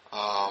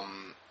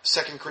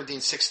 2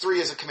 Corinthians 6:3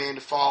 is a command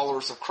to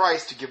followers of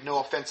Christ to give no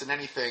offense in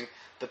anything,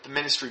 that the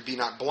ministry be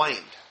not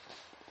blamed.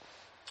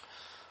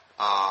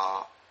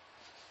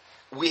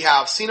 We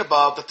have seen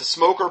above that the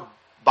smoker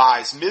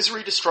buys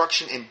misery,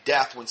 destruction, and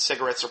death when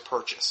cigarettes are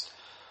purchased.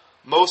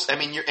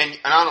 And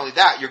not only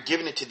that, you're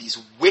giving it to these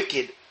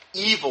wicked,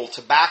 evil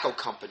tobacco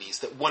companies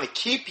that want to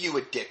keep you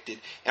addicted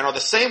and are the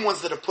same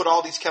ones that have put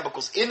all these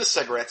chemicals into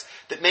cigarettes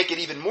that make it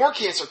even more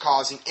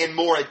cancer-causing and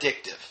more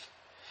addictive.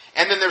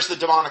 And then there's the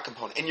demonic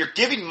component. And you're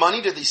giving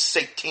money to these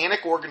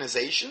satanic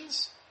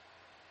organizations?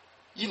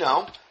 You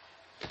know,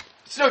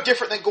 it's no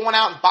different than going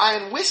out and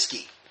buying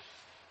whiskey.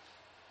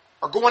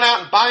 Or going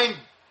out and buying,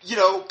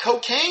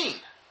 cocaine.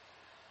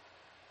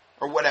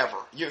 Or whatever.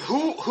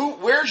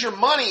 Where's your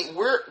money?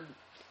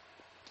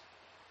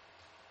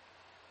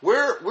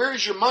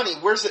 Where's your money?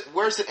 Where's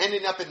it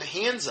ending up in the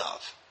hands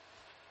of?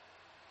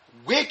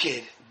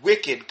 Wicked,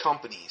 wicked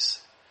companies.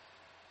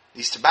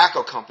 These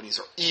tobacco companies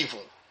are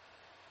evil.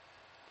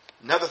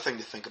 Another thing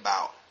to think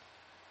about.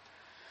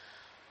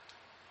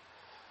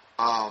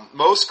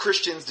 Most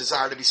Christians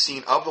desire to be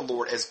seen of the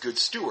Lord as good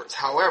stewards.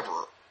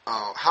 However,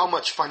 how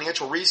much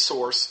financial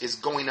resource is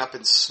going up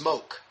in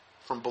smoke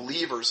from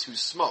believers who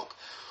smoke?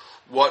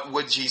 What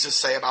would Jesus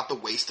say about the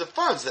waste of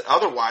funds that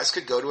otherwise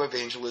could go to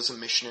evangelism,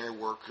 missionary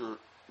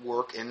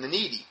work, and the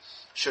needy?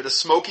 Should a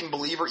smoking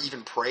believer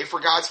even pray for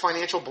God's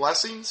financial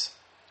blessings?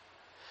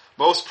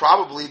 Most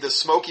probably, the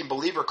smoking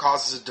believer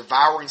causes a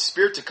devouring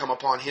spirit to come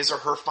upon his or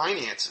her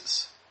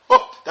finances.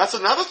 Oh, that's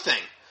another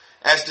thing,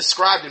 as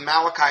described in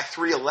Malachi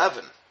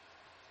 3:11.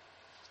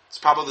 It's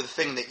probably the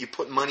thing that you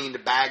put money into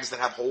bags that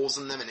have holes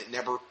in them and it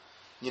never,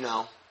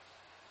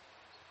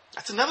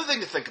 That's another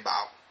thing to think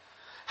about.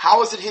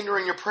 How is it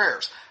hindering your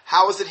prayers?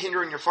 How is it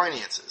hindering your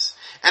finances?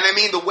 And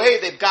the way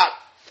they've got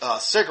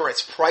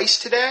cigarettes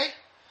priced today,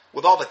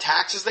 with all the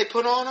taxes they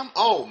put on them,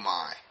 oh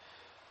my.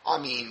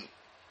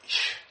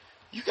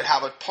 You could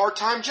have a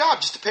part-time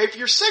job just to pay for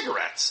your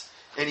cigarettes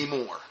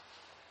anymore.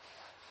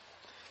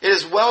 It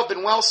has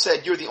been well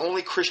said, you're the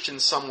only Christian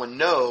someone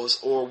knows,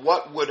 or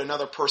what would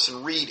another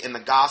person read in the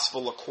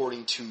gospel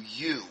according to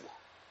you?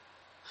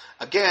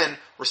 Again,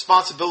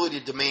 responsibility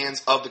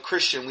demands of the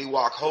Christian we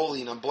walk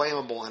holy and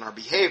unblameable in our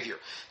behavior.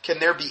 Can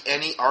there be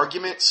any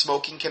argument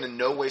smoking can in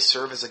no way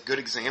serve as a good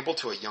example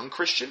to a young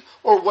Christian?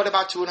 Or what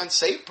about to an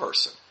unsaved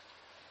person?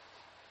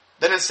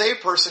 Then an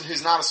unsaved person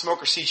who's not a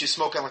smoker sees you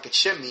smoking like a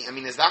chimney.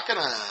 Is that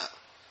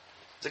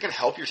gonna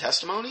help your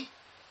testimony?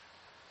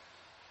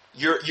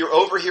 You're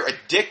over here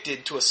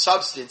addicted to a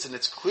substance, and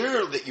it's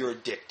clear that you're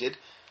addicted.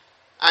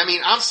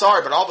 I'm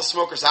sorry, but all the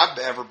smokers I've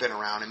ever been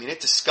around, it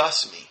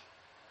disgusts me.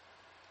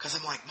 Because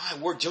I'm like,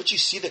 my word, don't you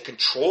see the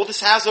control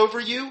this has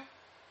over you?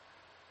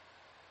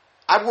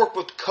 I've worked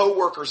with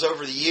coworkers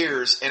over the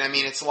years, and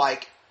it's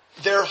like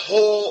their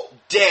whole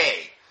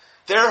day,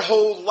 their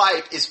whole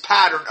life is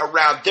patterned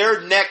around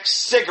their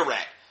next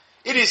cigarette.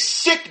 It is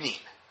sickening.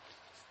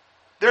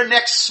 Their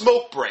next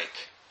smoke break.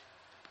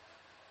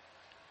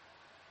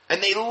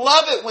 And they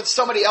love it when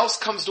somebody else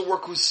comes to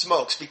work who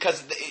smokes,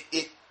 because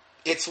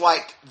it's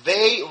like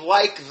they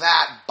like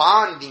that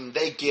bonding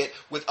they get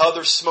with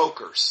other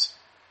smokers.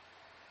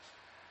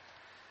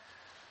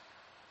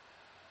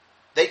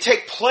 They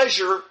take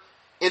pleasure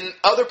in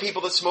other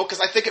people that smoke because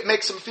I think it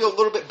makes them feel a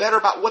little bit better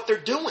about what they're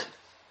doing.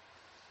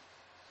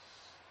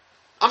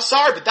 I'm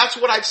sorry, but that's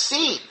what I've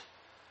seen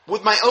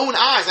with my own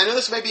eyes. I know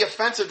this may be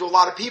offensive to a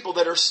lot of people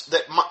that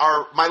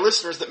are my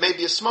listeners that may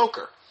be a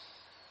smoker.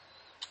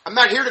 I'm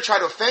not here to try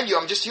to offend you.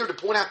 I'm just here to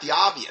point out the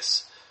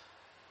obvious.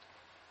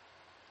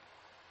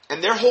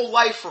 And their whole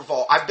life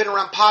revolved. I've been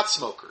around pot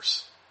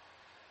smokers.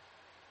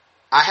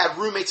 I had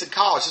roommates in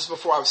college just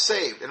before I was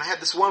saved. And I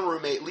had this one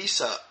roommate,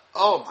 Lisa.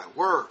 Oh, my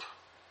word.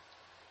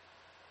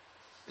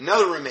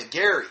 Another roommate,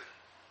 Gary.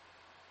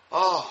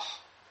 Oh,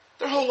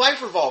 their whole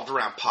life revolved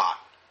around pot.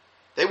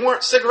 They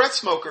weren't cigarette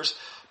smokers,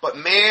 but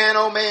man,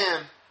 oh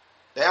man,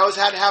 they always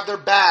had to have their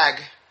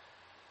bag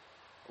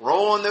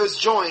rolling those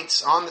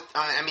joints on the,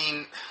 I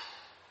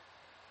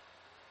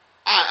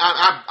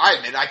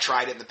admit I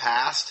tried it in the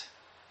past.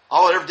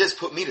 All it ever did is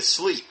put me to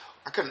sleep.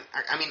 I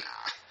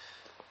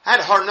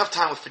had a hard enough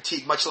time with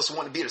fatigue, much less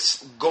wanting to be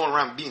going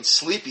around being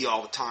sleepy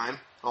all the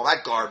time. All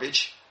that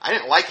garbage. I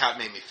didn't like how it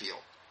made me feel.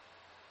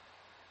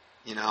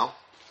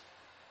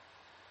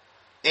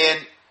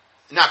 And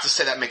not to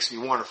say that makes me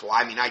wonderful.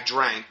 I mean, I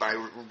drank, but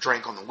I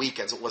drank on the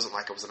weekends. It wasn't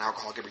like I was an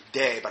alcoholic every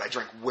day, but I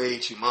drank way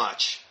too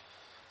much.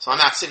 So I'm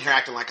not sitting here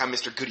acting like I'm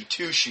Mr. Goody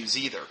Two-Shoes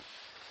either.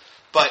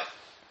 But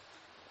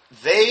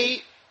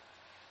they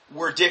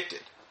were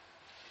addicted,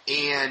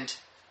 and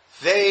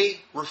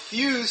they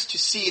refused to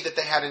see that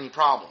they had any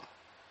problem.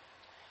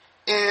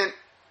 And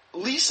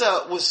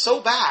Lisa was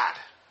so bad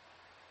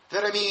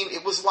that, I mean,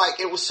 it was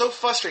so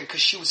frustrating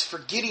because she was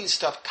forgetting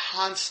stuff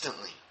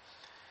constantly.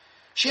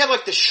 She had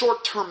like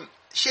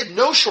she had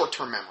no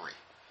short-term memory.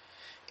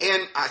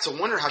 And it's a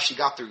wonder how she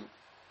got through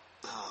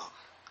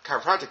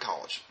chiropractic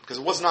college, because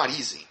it was not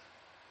easy.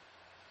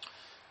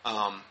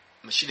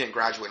 She didn't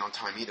graduate on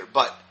time either,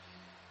 but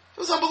it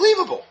was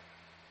unbelievable.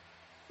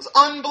 It was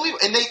unbelievable.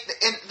 And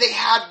they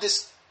had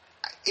this,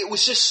 it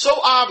was just so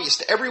obvious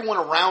to everyone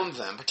around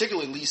them,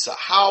 particularly Lisa,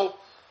 how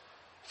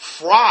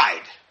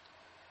fried.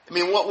 I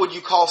mean, what would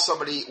you call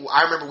somebody?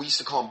 I remember we used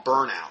to call them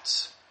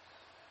burnouts.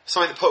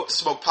 Somebody that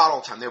smoked pot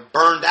all the time. They're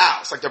burned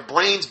out. It's like their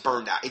brain's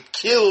burned out. It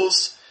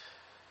kills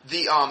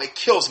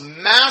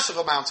massive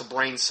amounts of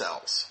brain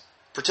cells,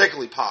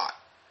 particularly pot.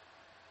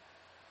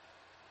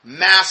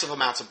 Massive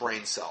amounts of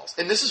brain cells.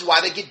 And this is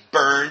why they get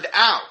burned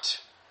out.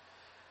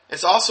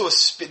 It's also the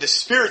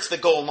spirits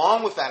that go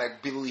along with that, I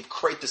believe,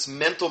 create this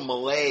mental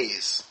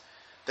malaise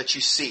that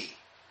you see.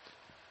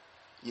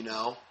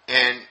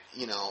 And,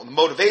 the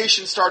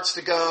motivation starts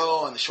to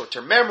go, and the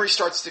short-term memory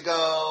starts to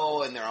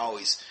go, and they're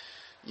always,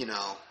 it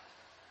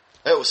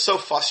was so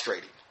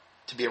frustrating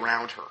to be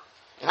around her.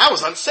 And I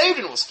was unsaved,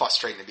 and it was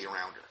frustrating to be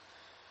around her.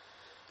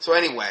 So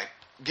anyway,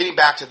 getting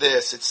back to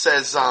this, it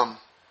says,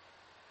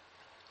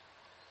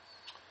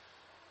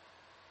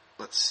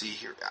 let's see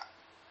here.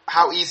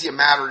 How easy a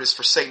matter it is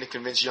for Satan to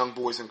convince young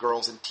boys and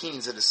girls and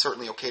teens that it's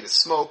certainly okay to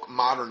smoke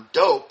modern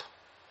dope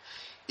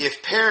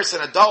if parents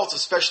and adults,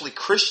 especially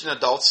Christian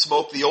adults,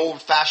 smoke the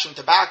old-fashioned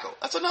tobacco.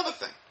 That's another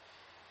thing.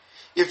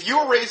 If you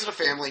were raised in a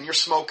family and you're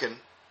smoking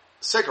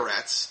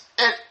cigarettes,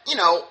 and,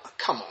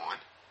 come on.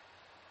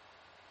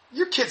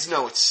 Your kids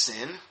know it's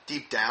sin,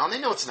 deep down. They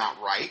know it's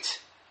not right.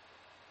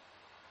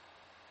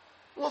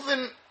 Well,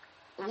 then,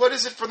 what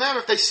is it for them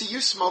if they see you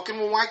smoking?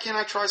 Well, why can't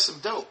I try some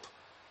dope?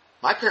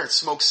 My parents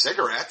smoked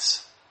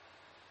cigarettes.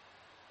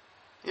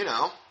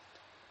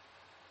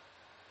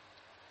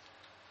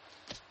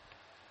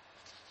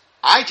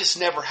 I just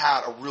never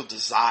had a real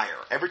desire.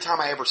 Every time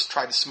I ever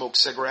tried to smoke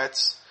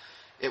cigarettes,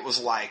 it was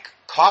like,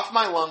 cough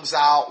my lungs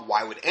out.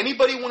 Why would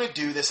anybody want to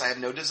do this? I have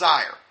no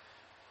desire.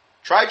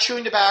 Tried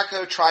chewing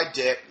tobacco, tried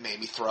dip, made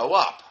me throw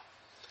up.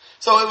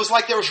 So it was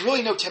like there was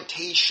really no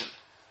temptation.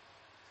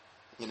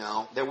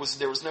 There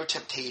was no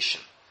temptation.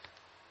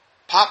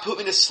 Pot put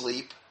me to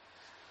sleep.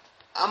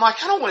 I'm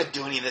like, I don't want to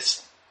do any of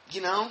this,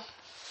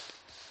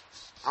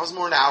 I was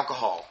more into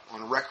alcohol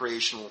on a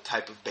recreational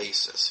type of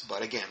basis.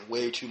 But again,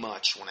 way too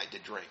much when I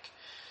did drink.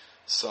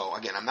 So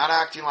again, I'm not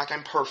acting like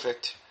I'm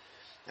perfect.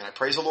 And I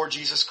praise the Lord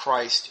Jesus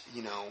Christ,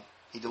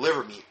 He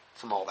delivered me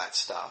from all that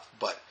stuff.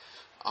 But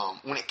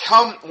when it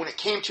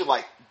came to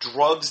like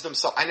drugs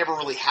themselves, I never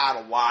really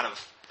had a lot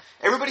of.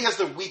 Everybody has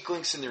their weak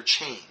links in their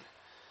chain.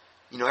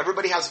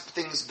 Everybody has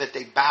things that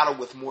they battle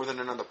with more than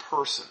another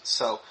person.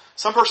 So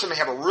some person may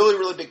have a really,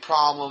 really big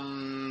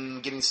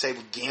problem getting saved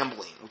with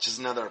gambling, which is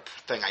another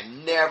thing I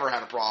never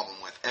had a problem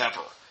with,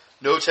 ever.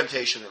 No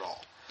temptation at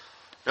all.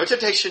 No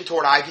temptation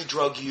toward IV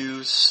drug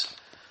use,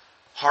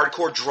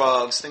 hardcore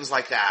drugs, things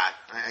like that.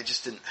 I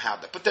just didn't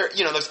have that. But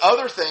there's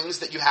other things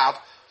that you have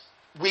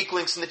weak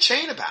links in the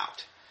chain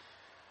about.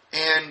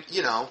 And,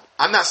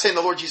 I'm not saying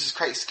the Lord Jesus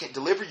Christ can't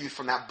deliver you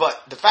from that,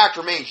 but the fact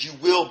remains you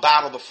will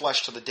battle the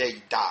flesh to the day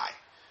you die.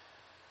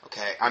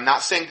 Okay? I'm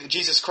not saying that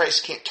Jesus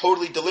Christ can't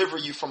totally deliver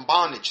you from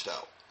bondage,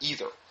 though,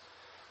 either.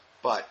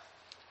 But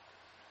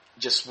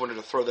just wanted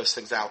to throw those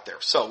things out there.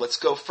 So, let's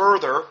go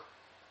further.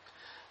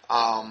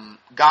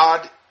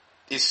 God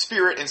is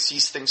spirit and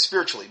sees things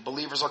spiritually.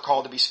 Believers are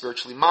called to be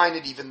spiritually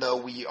minded, even though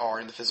we are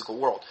in the physical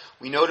world.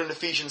 We note in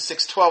Ephesians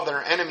 6:12 that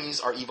our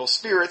enemies are evil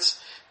spirits,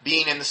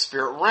 being in the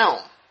spirit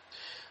realm.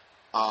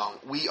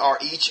 We are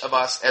each of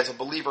us as a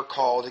believer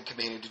called and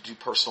commanded to do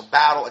personal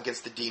battle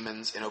against the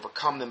demons and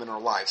overcome them in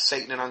our lives.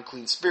 Satan and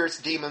unclean spirits,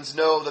 demons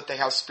know that they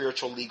have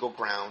spiritual legal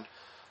ground,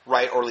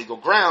 right or legal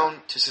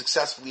ground, to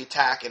successfully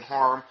attack and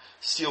harm,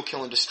 steal,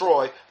 kill, and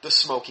destroy the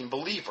smoking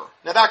believer.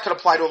 Now that could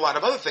apply to a lot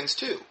of other things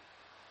too.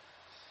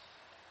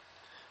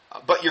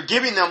 But you're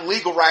giving them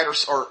legal right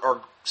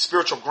or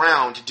spiritual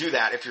ground to do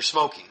that if you're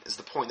smoking, is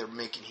the point they're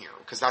making here,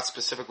 because that's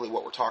specifically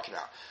what we're talking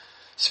about.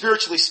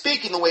 Spiritually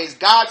speaking, the ways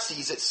God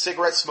sees it,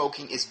 cigarette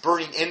smoking is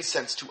burning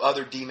incense to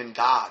other demon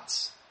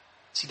gods.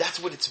 See, that's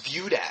what it's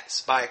viewed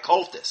as by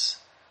occultists.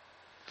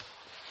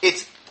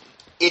 It's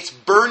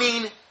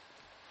burning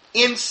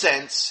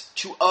incense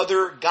to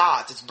other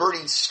gods. It's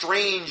burning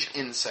strange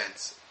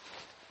incense,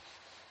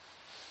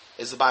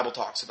 as the Bible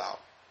talks about.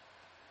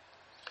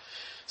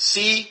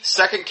 See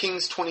 2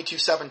 Kings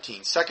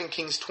 22:17, 2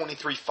 Kings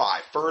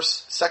 23:5,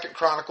 2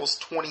 Chronicles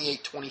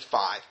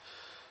 28:25.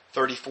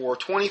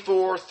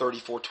 34:24,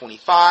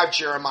 34:25,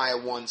 Jeremiah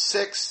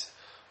 1:6,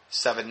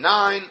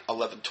 7:9,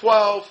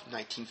 11:12,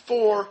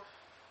 19:4,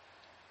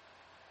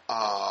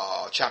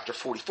 chapter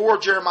 44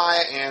 of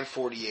Jeremiah, and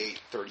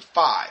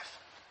 48:35.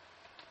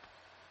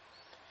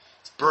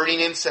 It's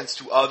burning incense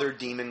to other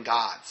demon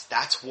gods.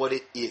 That's what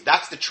it is.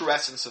 That's the true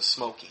essence of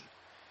smoking.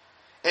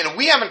 And if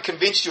we haven't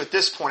convinced you at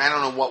this point, I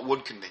don't know what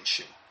would convince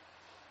you.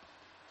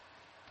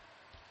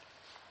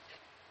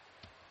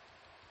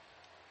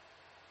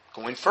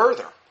 Going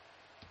further,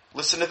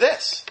 listen to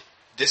this.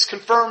 This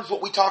confirms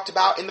what we talked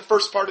about in the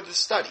first part of this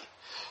study.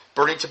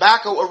 Burning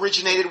tobacco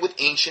originated with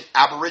ancient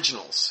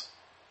aboriginals.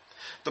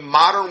 The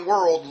modern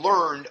world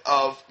learned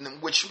of,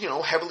 which,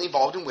 heavily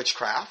involved in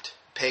witchcraft,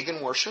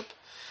 pagan worship.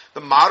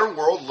 The modern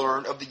world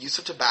learned of the use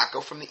of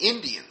tobacco from the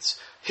Indians.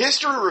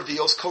 History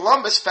reveals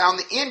Columbus found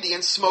the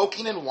Indians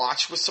smoking and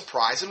watched with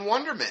surprise and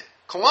wonderment.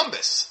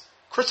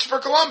 Christopher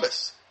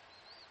Columbus.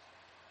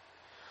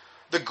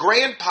 The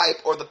grand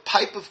pipe, or the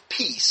pipe of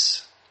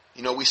peace,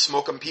 we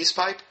smoke a peace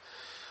pipe,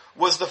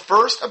 was the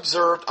first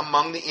observed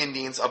among the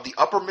Indians of the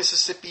upper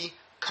Mississippi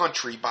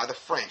country by the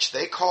French.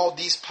 They called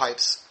these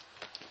pipes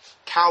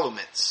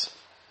calumets.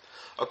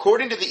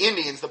 According to the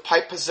Indians, the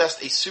pipe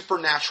possessed a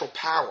supernatural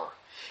power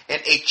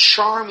and a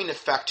charming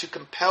effect to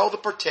compel the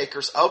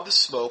partakers of the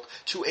smoke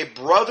to a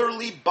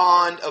brotherly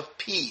bond of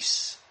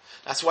peace.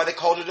 That's why they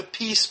called it a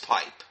peace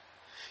pipe.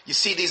 You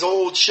see these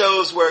old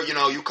shows where,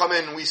 you come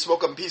in and we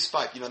smoke a peace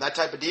pipe, that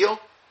type of deal.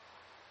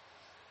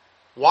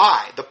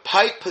 Why? The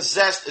pipe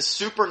possessed a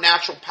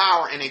supernatural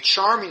power and a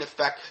charming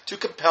effect to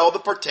compel the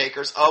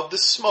partakers of the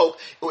smoke.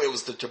 It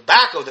was the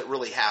tobacco that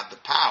really had the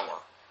power,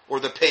 or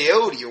the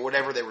peyote, or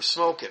whatever they were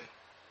smoking,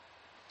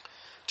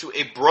 to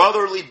a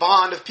brotherly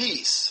bond of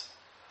peace.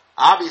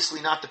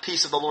 Obviously not the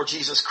peace of the Lord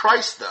Jesus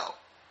Christ, though.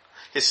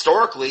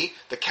 Historically,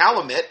 the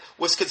calumet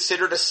was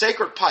considered a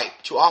sacred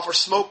pipe to offer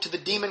smoke to the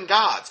demon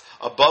gods,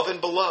 above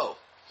and below.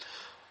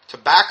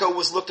 Tobacco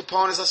was looked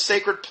upon as a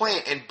sacred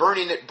plant, and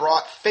burning it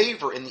brought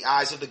favor in the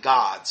eyes of the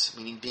gods,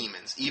 meaning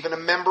demons. Even a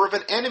member of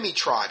an enemy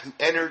tribe who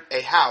entered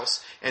a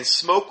house and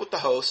smoked with the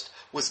host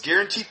was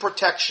guaranteed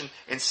protection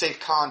and safe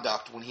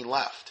conduct when he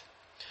left.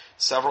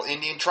 Several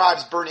Indian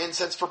tribes burned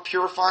incense for a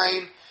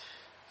purifying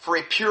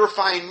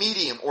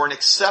medium or an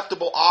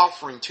acceptable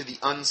offering to the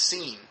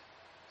unseen.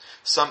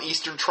 Some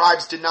eastern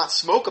tribes did not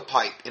smoke a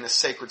pipe in a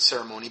sacred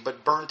ceremony,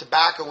 but burned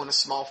tobacco in a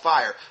small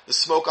fire. The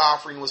smoke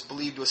offering was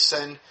believed to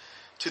ascend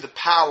to the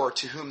power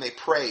to whom they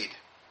prayed.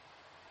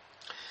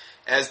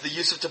 As the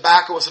use of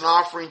tobacco as an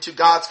offering to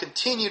gods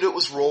continued, it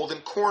was rolled in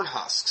corn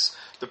husks,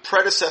 the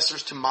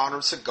predecessors to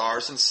modern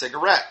cigars and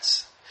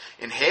cigarettes.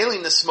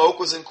 Inhaling the smoke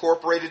was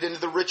incorporated into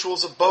the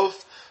rituals of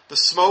both the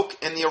smoke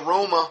and the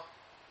aroma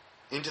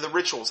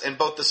and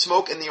both the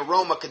smoke and the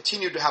aroma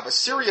continued to have a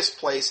serious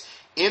place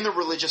in the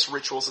religious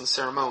rituals and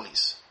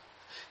ceremonies.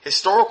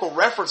 Historical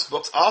reference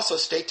books also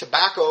state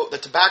the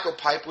tobacco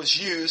pipe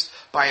was used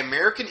by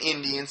American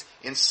Indians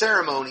in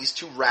ceremonies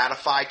to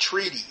ratify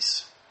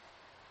treaties.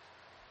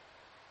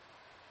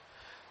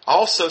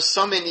 Also,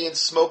 some Indians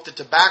smoked the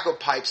tobacco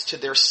pipes to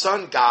their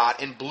sun god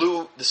and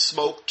blew the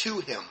smoke to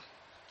him.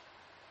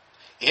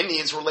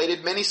 Indians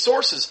related many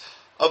sources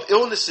of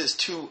illnesses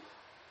to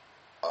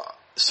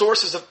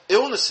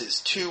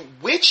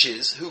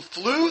witches who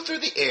flew through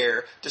the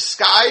air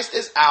disguised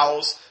as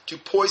owls to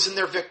poison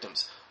their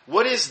victims.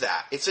 What is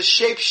that? It's a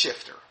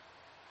shapeshifter.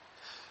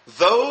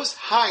 Those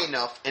high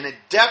enough and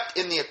adept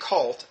in the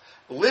occult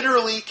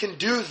literally can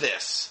do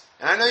this.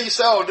 And I know you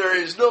say, there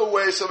is no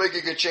way somebody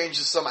could change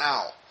to some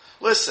owl.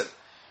 Listen,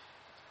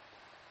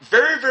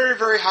 very, very,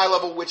 very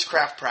high-level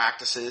witchcraft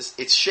practices.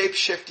 It's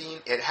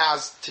shape-shifting. It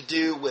has to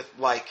do with,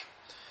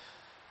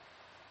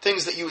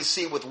 things that you would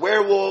see with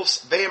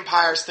werewolves,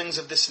 vampires, things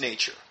of this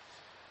nature.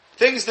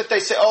 Things that they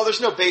say,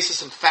 there's no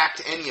basis in fact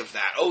to any of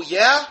that. Oh,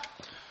 yeah?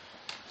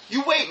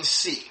 You wait and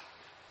see.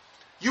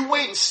 You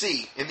wait and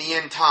see in the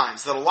end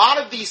times that a lot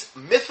of these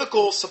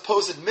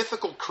supposed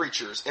mythical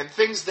creatures and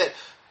things that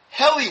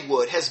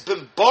Hollywood has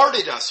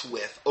bombarded us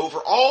with over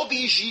all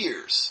these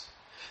years,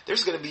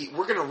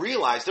 we're going to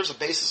realize there's a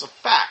basis of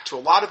fact to a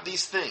lot of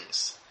these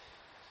things.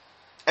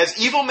 As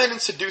evil men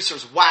and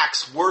seducers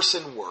wax worse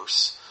and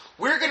worse,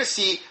 we're going to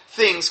see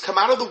things come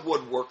out of the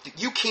woodwork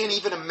that you can't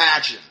even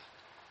imagine.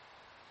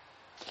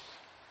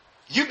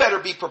 You better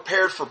be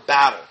prepared for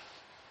battle.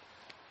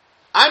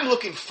 I'm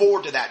looking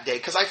forward to that day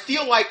because I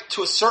feel like,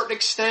 to a certain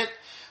extent,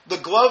 the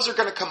gloves are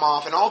going to come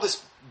off and all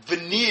this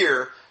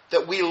veneer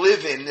that we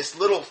live in, this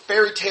little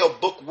fairy tale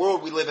book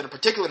world we live in,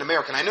 particularly in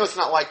America. And I know it's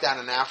not like that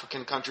in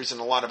African countries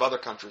and a lot of other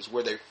countries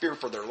where they fear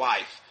for their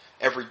life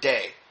every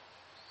day.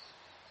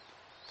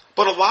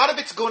 But a lot of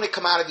it's going to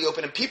come out of the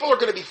open, and people are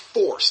going to be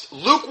forced,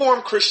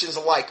 lukewarm Christians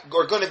alike,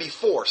 are going to be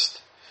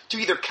forced to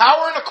either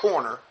cower in a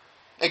corner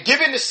and give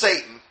in to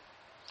Satan,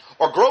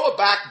 or grow a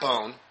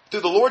backbone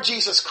through the Lord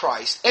Jesus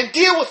Christ and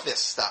deal with this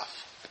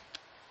stuff.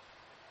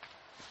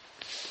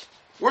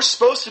 We're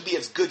supposed to be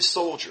as good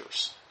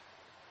soldiers.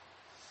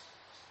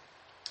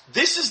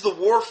 This is the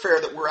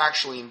warfare that we're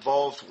actually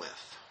involved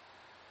with.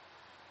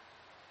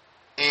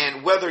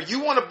 And whether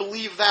you want to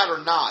believe that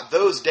or not,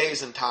 those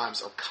days and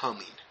times are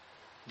coming.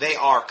 They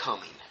are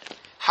coming.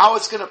 How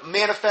it's going to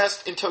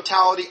manifest in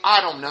totality,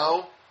 I don't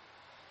know.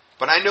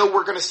 But I know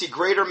we're going to see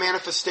greater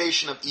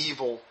manifestation of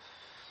evil,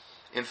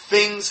 and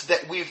things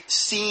that we've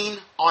seen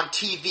on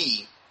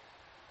TV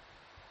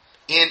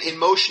and in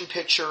motion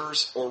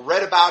pictures or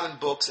read about in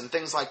books and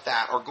things like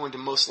that are going to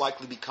most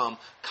likely become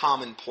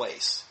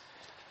commonplace.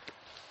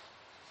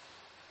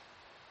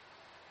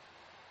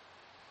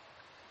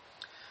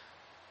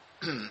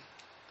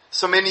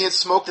 Some Indians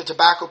smoked the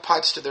tobacco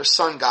pipes to their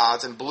sun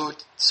gods and blew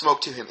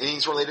smoke to him.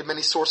 Indians related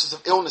many sources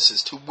of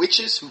illnesses to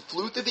witches who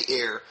flew through the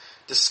air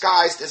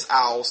disguised as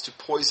owls to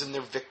poison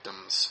their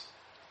victims.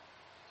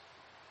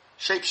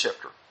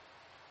 Shapeshifter.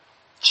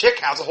 Chick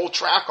has a whole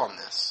track on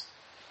this.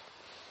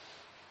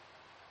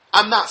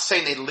 I'm not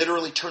saying they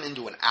literally turn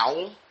into an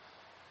owl.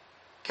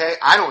 Okay?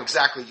 I don't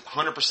exactly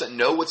 100%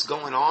 know what's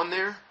going on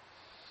there.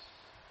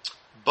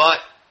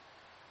 But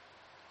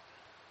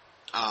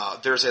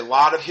there's a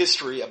lot of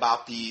history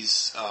about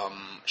these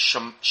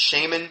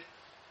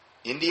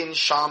Indian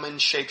shaman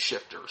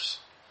shapeshifters.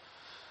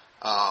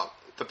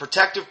 The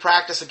protective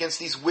practice against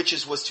these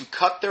witches was to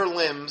cut their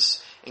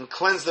limbs and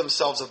cleanse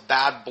themselves of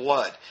bad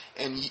blood.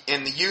 And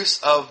the use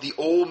of the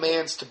old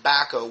man's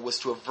tobacco was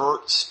to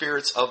avert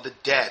spirits of the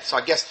dead. So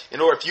I guess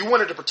if you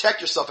wanted to protect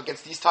yourself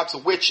against these types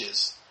of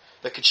witches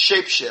that could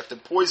shapeshift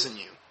and poison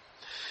you,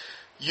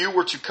 you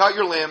were to cut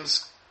your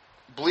limbs,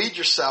 bleed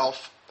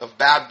yourself of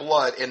bad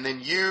blood, and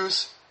then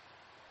use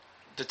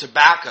the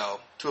tobacco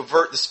to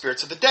avert the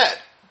spirits of the dead.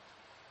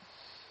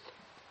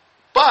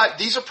 But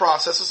these are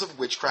processes of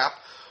witchcraft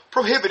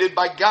prohibited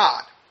by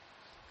God.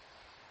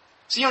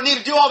 So you don't need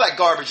to do all that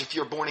garbage if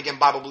you're a born-again,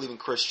 Bible-believing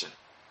Christian.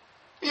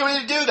 You don't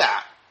need to do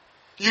that.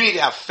 You need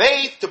to have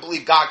faith to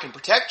believe God can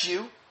protect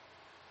you.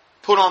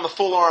 Put on the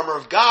full armor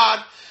of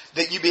God,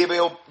 that you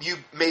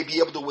may be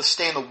able to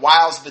withstand the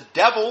wiles of the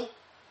devil.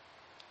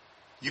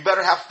 You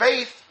better have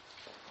faith.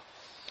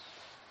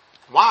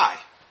 Why?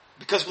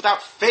 Because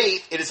without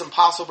faith, it is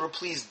impossible to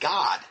please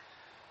God.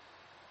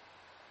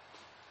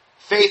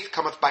 Faith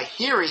cometh by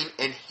hearing,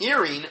 and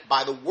hearing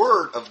by the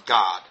word of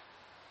God.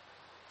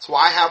 That's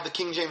why I have the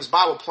King James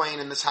Bible playing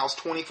in this house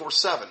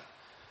 24/7.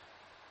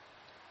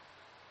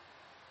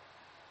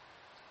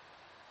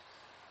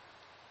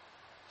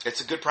 It's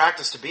a good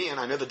practice to be in.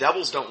 I know the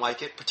devils don't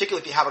like it,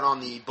 particularly if you have it on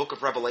the book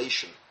of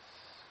Revelation.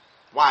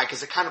 Why?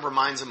 Because it kind of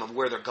reminds them of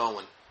where they're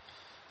going.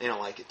 They don't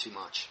like it too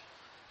much.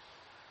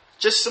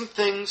 Just some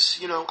things,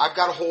 I've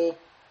got a whole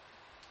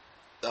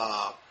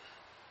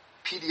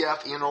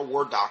PDF and or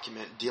Word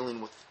document dealing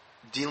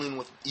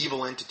with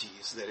evil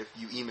entities that if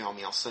you email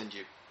me, I'll send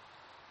you.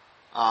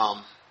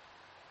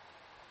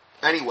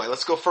 Anyway,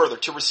 let's go further.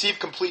 To receive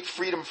complete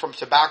freedom from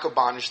tobacco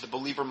bondage, the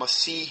believer must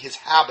see his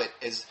habit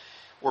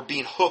or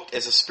being hooked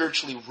as a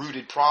spiritually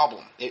rooted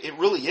problem. It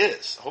really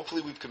is.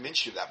 Hopefully we've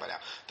convinced you of that by now.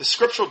 The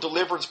scriptural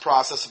deliverance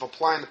process of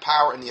applying the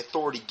power and the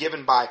authority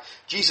given by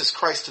Jesus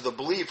Christ to the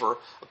believer,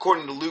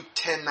 according to Luke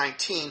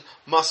 10:19,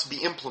 must be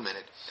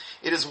implemented.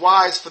 It is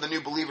wise for the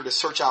new believer to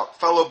search out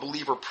fellow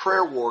believer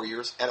prayer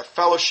warriors at a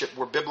fellowship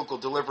where biblical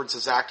deliverance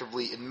is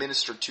actively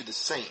administered to the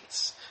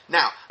saints.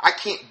 Now, I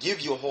can't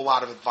give you a whole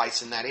lot of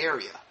advice in that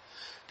area,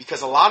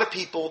 because a lot of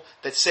people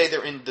that say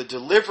they're in the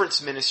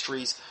deliverance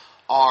ministries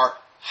are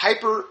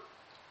hyper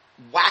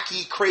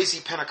wacky,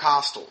 crazy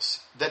Pentecostals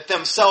that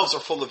themselves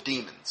are full of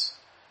demons.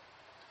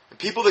 And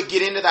people that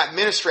get into that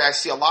ministry, I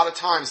see a lot of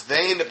times,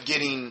 they end up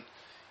getting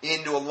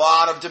into a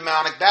lot of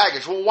demonic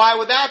baggage. Well, why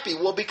would that be?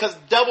 Well, because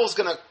the devil's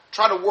going to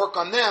try to work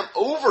on them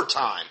over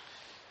time.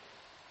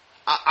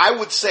 I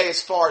would say,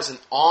 as far as an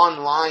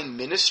online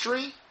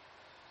ministry,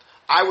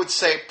 I would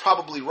say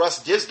probably Russ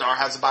Dizdar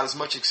has about as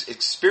much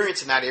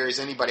experience in that area as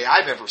anybody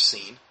I've ever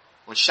seen.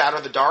 On Shadow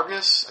of the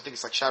Darkness, I think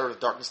it's like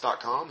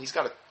shadowofthedarkness.com, he's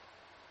got a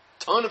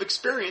ton of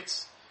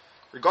experience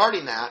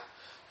regarding that.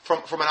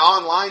 From an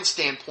online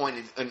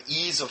standpoint, an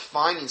ease of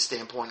finding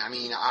standpoint,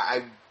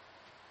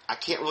 I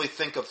can't really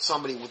think of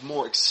somebody with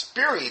more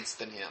experience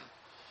than him.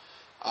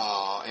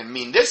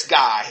 This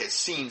guy has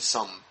seen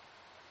some,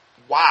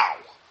 wow.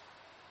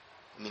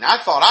 I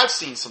thought I've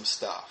seen some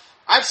stuff.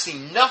 I've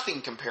seen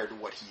nothing compared to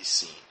what he's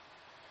seen.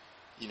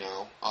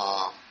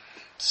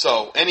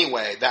 So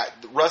anyway, that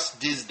Russ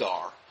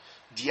Dizdar,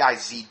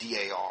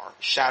 Dizdar,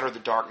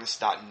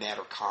 shadowofthedarkness.net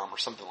or com or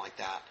something like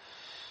that.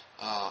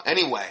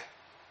 Anyway,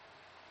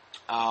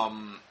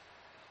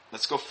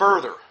 let's go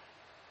further.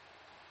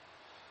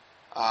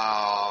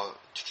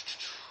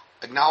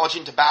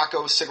 Acknowledging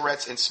tobacco,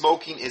 cigarettes, and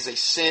smoking is a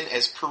sin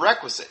as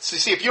prerequisites. So you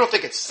see, if you don't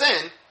think it's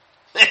sin,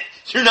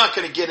 you're not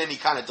going to get any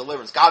kind of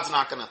deliverance. God's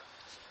not going to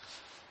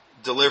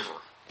deliver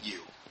you.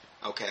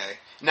 Okay?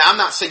 Now, I'm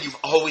not saying you've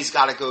always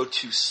got to go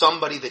to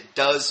somebody that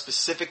does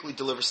specifically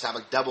deliver to have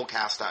a devil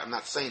cast out. I'm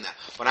not saying that.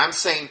 But I'm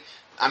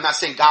not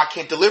saying God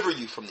can't deliver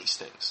you from these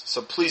things.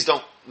 So please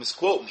don't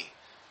misquote me.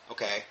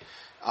 Okay?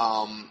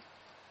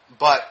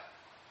 But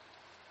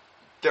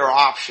there are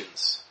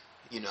options,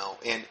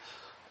 and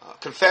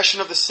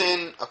confession of the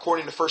sin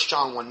according to 1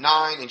 John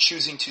 1:9, and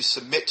choosing to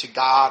submit to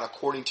God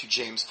according to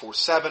James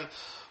 4:7,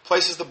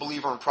 places the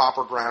believer on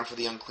proper ground for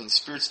the unclean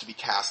spirits to be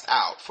cast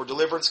out. For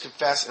deliverance,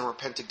 confess and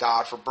repent to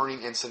God for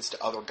burning incense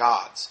to other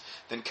gods.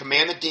 Then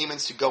command the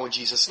demons to go in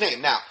Jesus'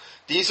 name. Now,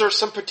 these are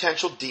some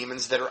potential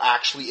demons that are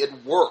actually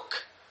at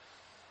work.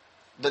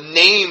 The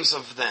names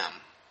of them.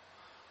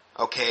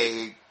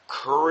 Okay,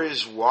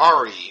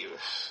 Kurizwari,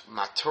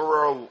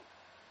 Matura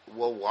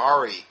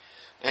Wawari.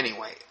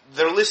 Anyway,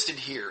 they're listed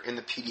here in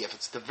the PDF.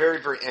 It's the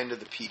very, very end of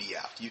the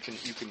PDF. You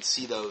can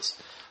see those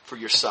for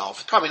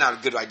yourself. It's probably not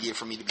a good idea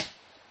for me to be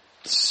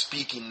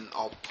speaking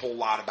a whole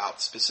lot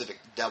about specific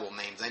devil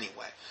names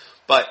anyway.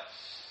 But,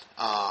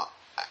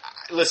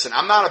 listen,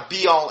 I'm not a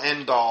be-all,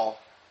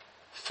 end-all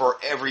for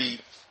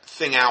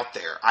everything out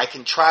there. I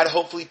can try to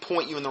hopefully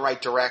point you in the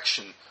right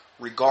direction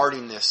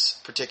regarding this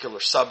particular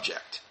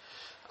subject.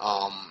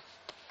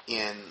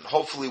 And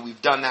hopefully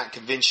we've done that,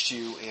 convinced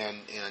you, and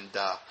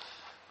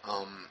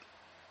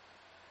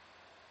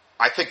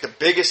I think the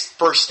biggest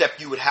first step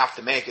you would have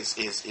to make is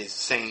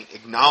saying,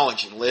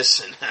 acknowledging,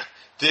 listen,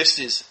 this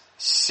is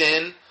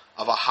sin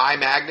of a high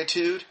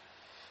magnitude,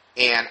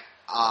 and,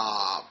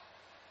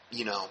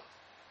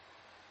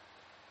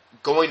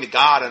 going to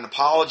God and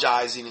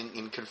apologizing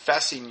and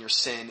confessing your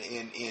sin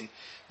and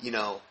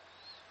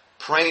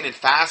praying and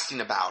fasting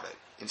about it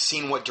and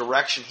seeing what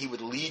direction He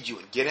would lead you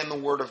and get in the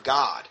Word of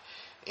God.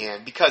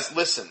 And because,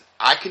 listen,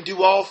 I can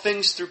do all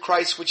things through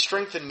Christ which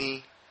strengthen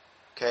me.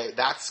 Okay,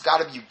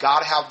 you've got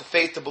to have the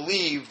faith to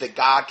believe that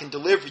God can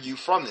deliver you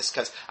from this.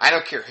 Because I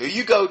don't care who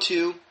you go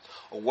to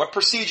or what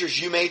procedures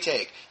you may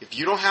take. If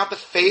you don't have the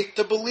faith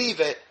to believe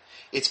it,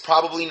 it's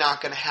probably not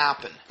going to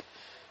happen.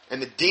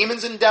 And the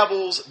demons and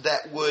devils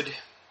that would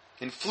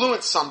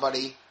influence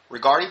somebody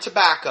regarding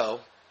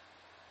tobacco,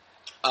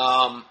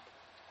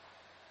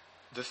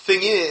 the thing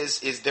is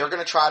they're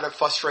going to try to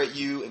frustrate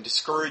you and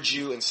discourage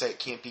you and say it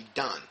can't be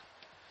done.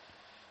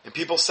 And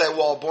people say,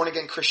 well, a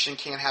born-again Christian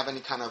can't have any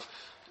kind of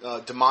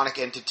demonic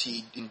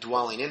entity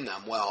indwelling in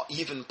them. Well,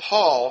 even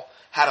Paul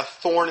had a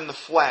thorn in the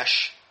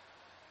flesh,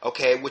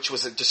 okay, which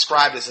was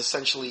described as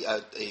essentially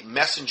a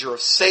messenger of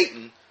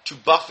Satan to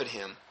buffet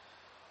him,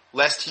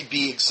 lest he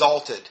be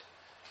exalted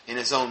in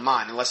his own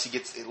mind, lest he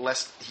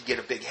get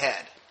a big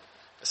head,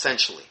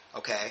 essentially,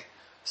 okay?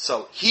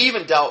 So he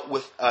even dealt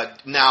with,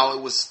 now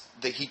it was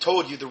that he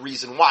told you the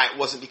reason why. It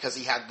wasn't because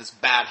he had this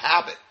bad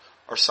habit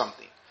or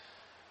something.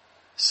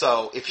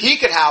 So if he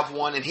could have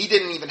one and he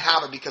didn't even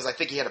have it because I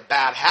think he had a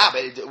bad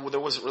habit, there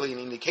wasn't really an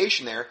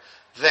indication there,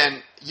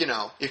 then,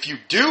 if you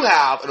do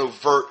have an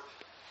overt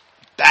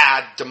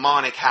bad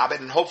demonic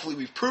habit, and hopefully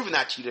we've proven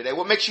that to you today,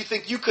 what makes you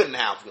think you couldn't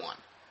have one?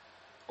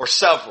 Or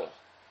several?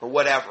 Or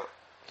whatever?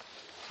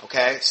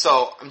 Okay?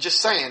 So I'm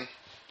just saying,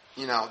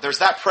 there's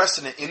that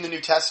precedent in the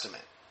New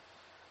Testament.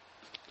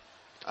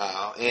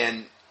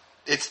 And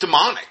it's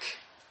demonic.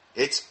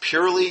 It's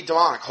purely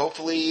demonic.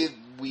 Hopefully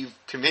we've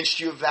convinced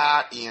you of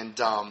that. And,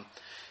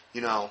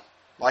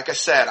 like I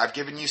said, I've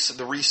given you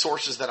the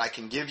resources that I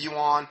can give you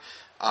on.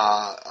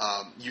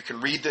 You can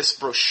read this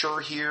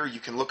brochure here. You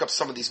can look up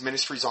some of these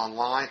ministries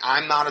online.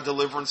 I'm not a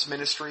deliverance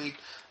ministry.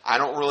 I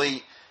don't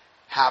really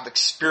have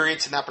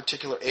experience in that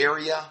particular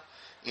area.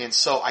 And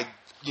so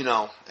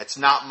it's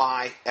not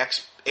my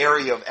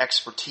area of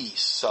expertise.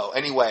 So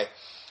anyway,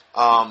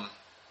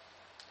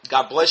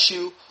 God bless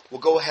you. We'll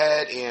go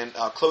ahead and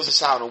close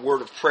this out in a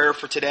word of prayer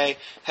for today.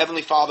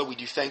 Heavenly Father, we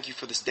do thank you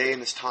for this day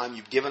and this time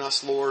you've given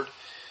us, Lord,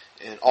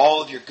 and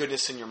all of your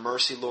goodness and your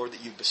mercy, Lord,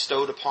 that you've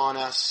bestowed upon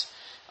us,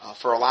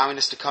 for allowing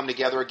us to come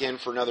together again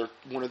for another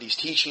one of these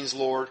teachings,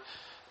 Lord.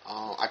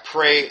 I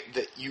pray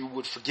that you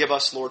would forgive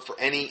us, Lord, for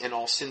any and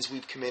all sins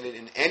we've committed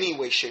in any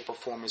way, shape, or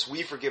form, as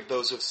we forgive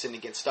those who have sinned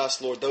against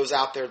us, Lord. Those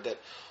out there that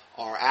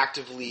are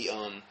actively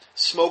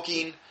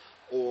smoking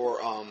or,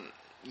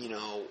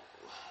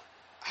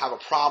 have a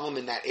problem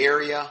in that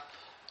area,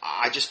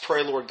 I just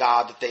pray, Lord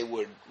God, that they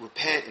would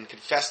repent and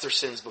confess their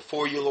sins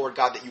before you, Lord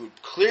God, that you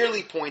would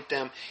clearly point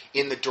them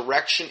in the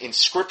direction in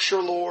Scripture,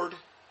 Lord.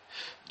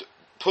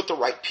 Put the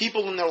right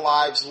people in their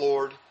lives,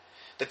 Lord,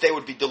 that they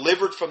would be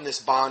delivered from this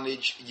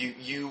bondage.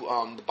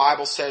 The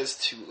Bible says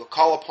to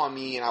call upon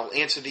me, and I will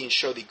answer thee and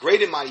show thee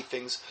great and mighty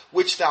things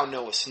which thou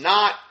knowest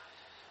not.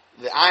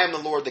 That I am the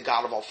Lord, the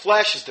God of all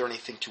flesh. Is there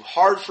anything too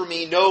hard for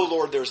me? No,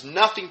 Lord, there's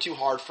nothing too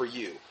hard for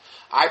you.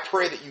 I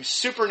pray that you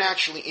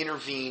supernaturally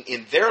intervene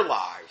in their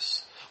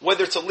lives,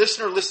 whether it's a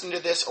listener listening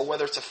to this or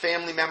whether it's a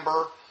family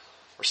member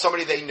or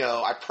somebody they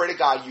know. I pray to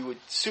God you would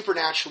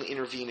supernaturally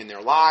intervene in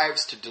their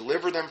lives to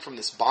deliver them from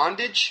this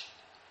bondage,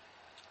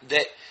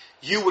 that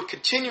you would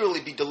continually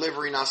be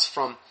delivering us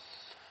from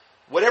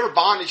whatever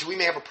bondage we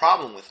may have a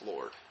problem with,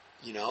 Lord.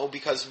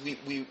 Because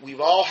we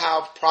all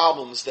have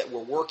problems that we're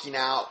working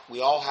out.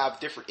 We all have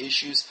different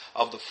issues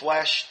of the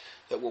flesh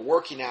that we're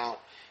working out.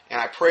 And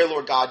I pray,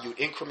 Lord God, you would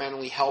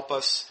incrementally help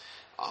us,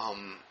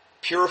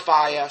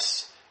 purify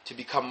us to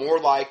become more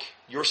like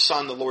your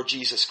Son, the Lord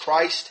Jesus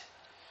Christ,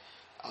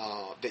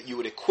 that you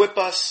would equip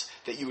us,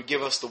 that you would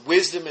give us the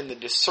wisdom and the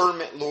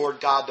discernment,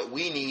 Lord God, that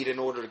we need in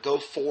order to go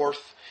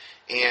forth,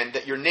 and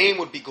that your name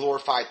would be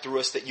glorified through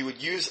us, that you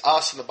would use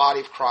us in the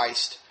body of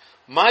Christ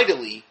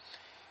mightily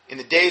in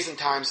the days and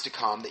times to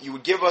come, that you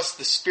would give us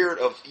the spirit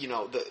of,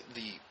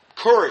 the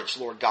courage,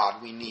 Lord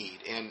God, we need,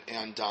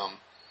 and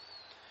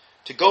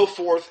to go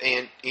forth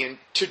and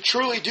to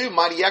truly do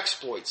mighty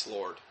exploits,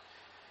 Lord.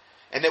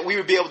 And that we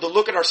would be able to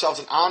look at ourselves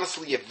and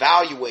honestly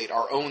evaluate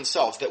our own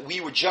selves, that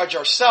we would judge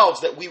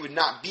ourselves, that we would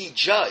not be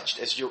judged,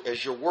 as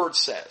your word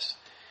says.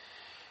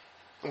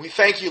 And we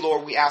thank you,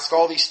 Lord. We ask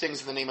all these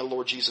things in the name of the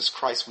Lord Jesus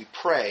Christ. We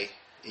pray.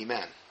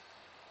 Amen.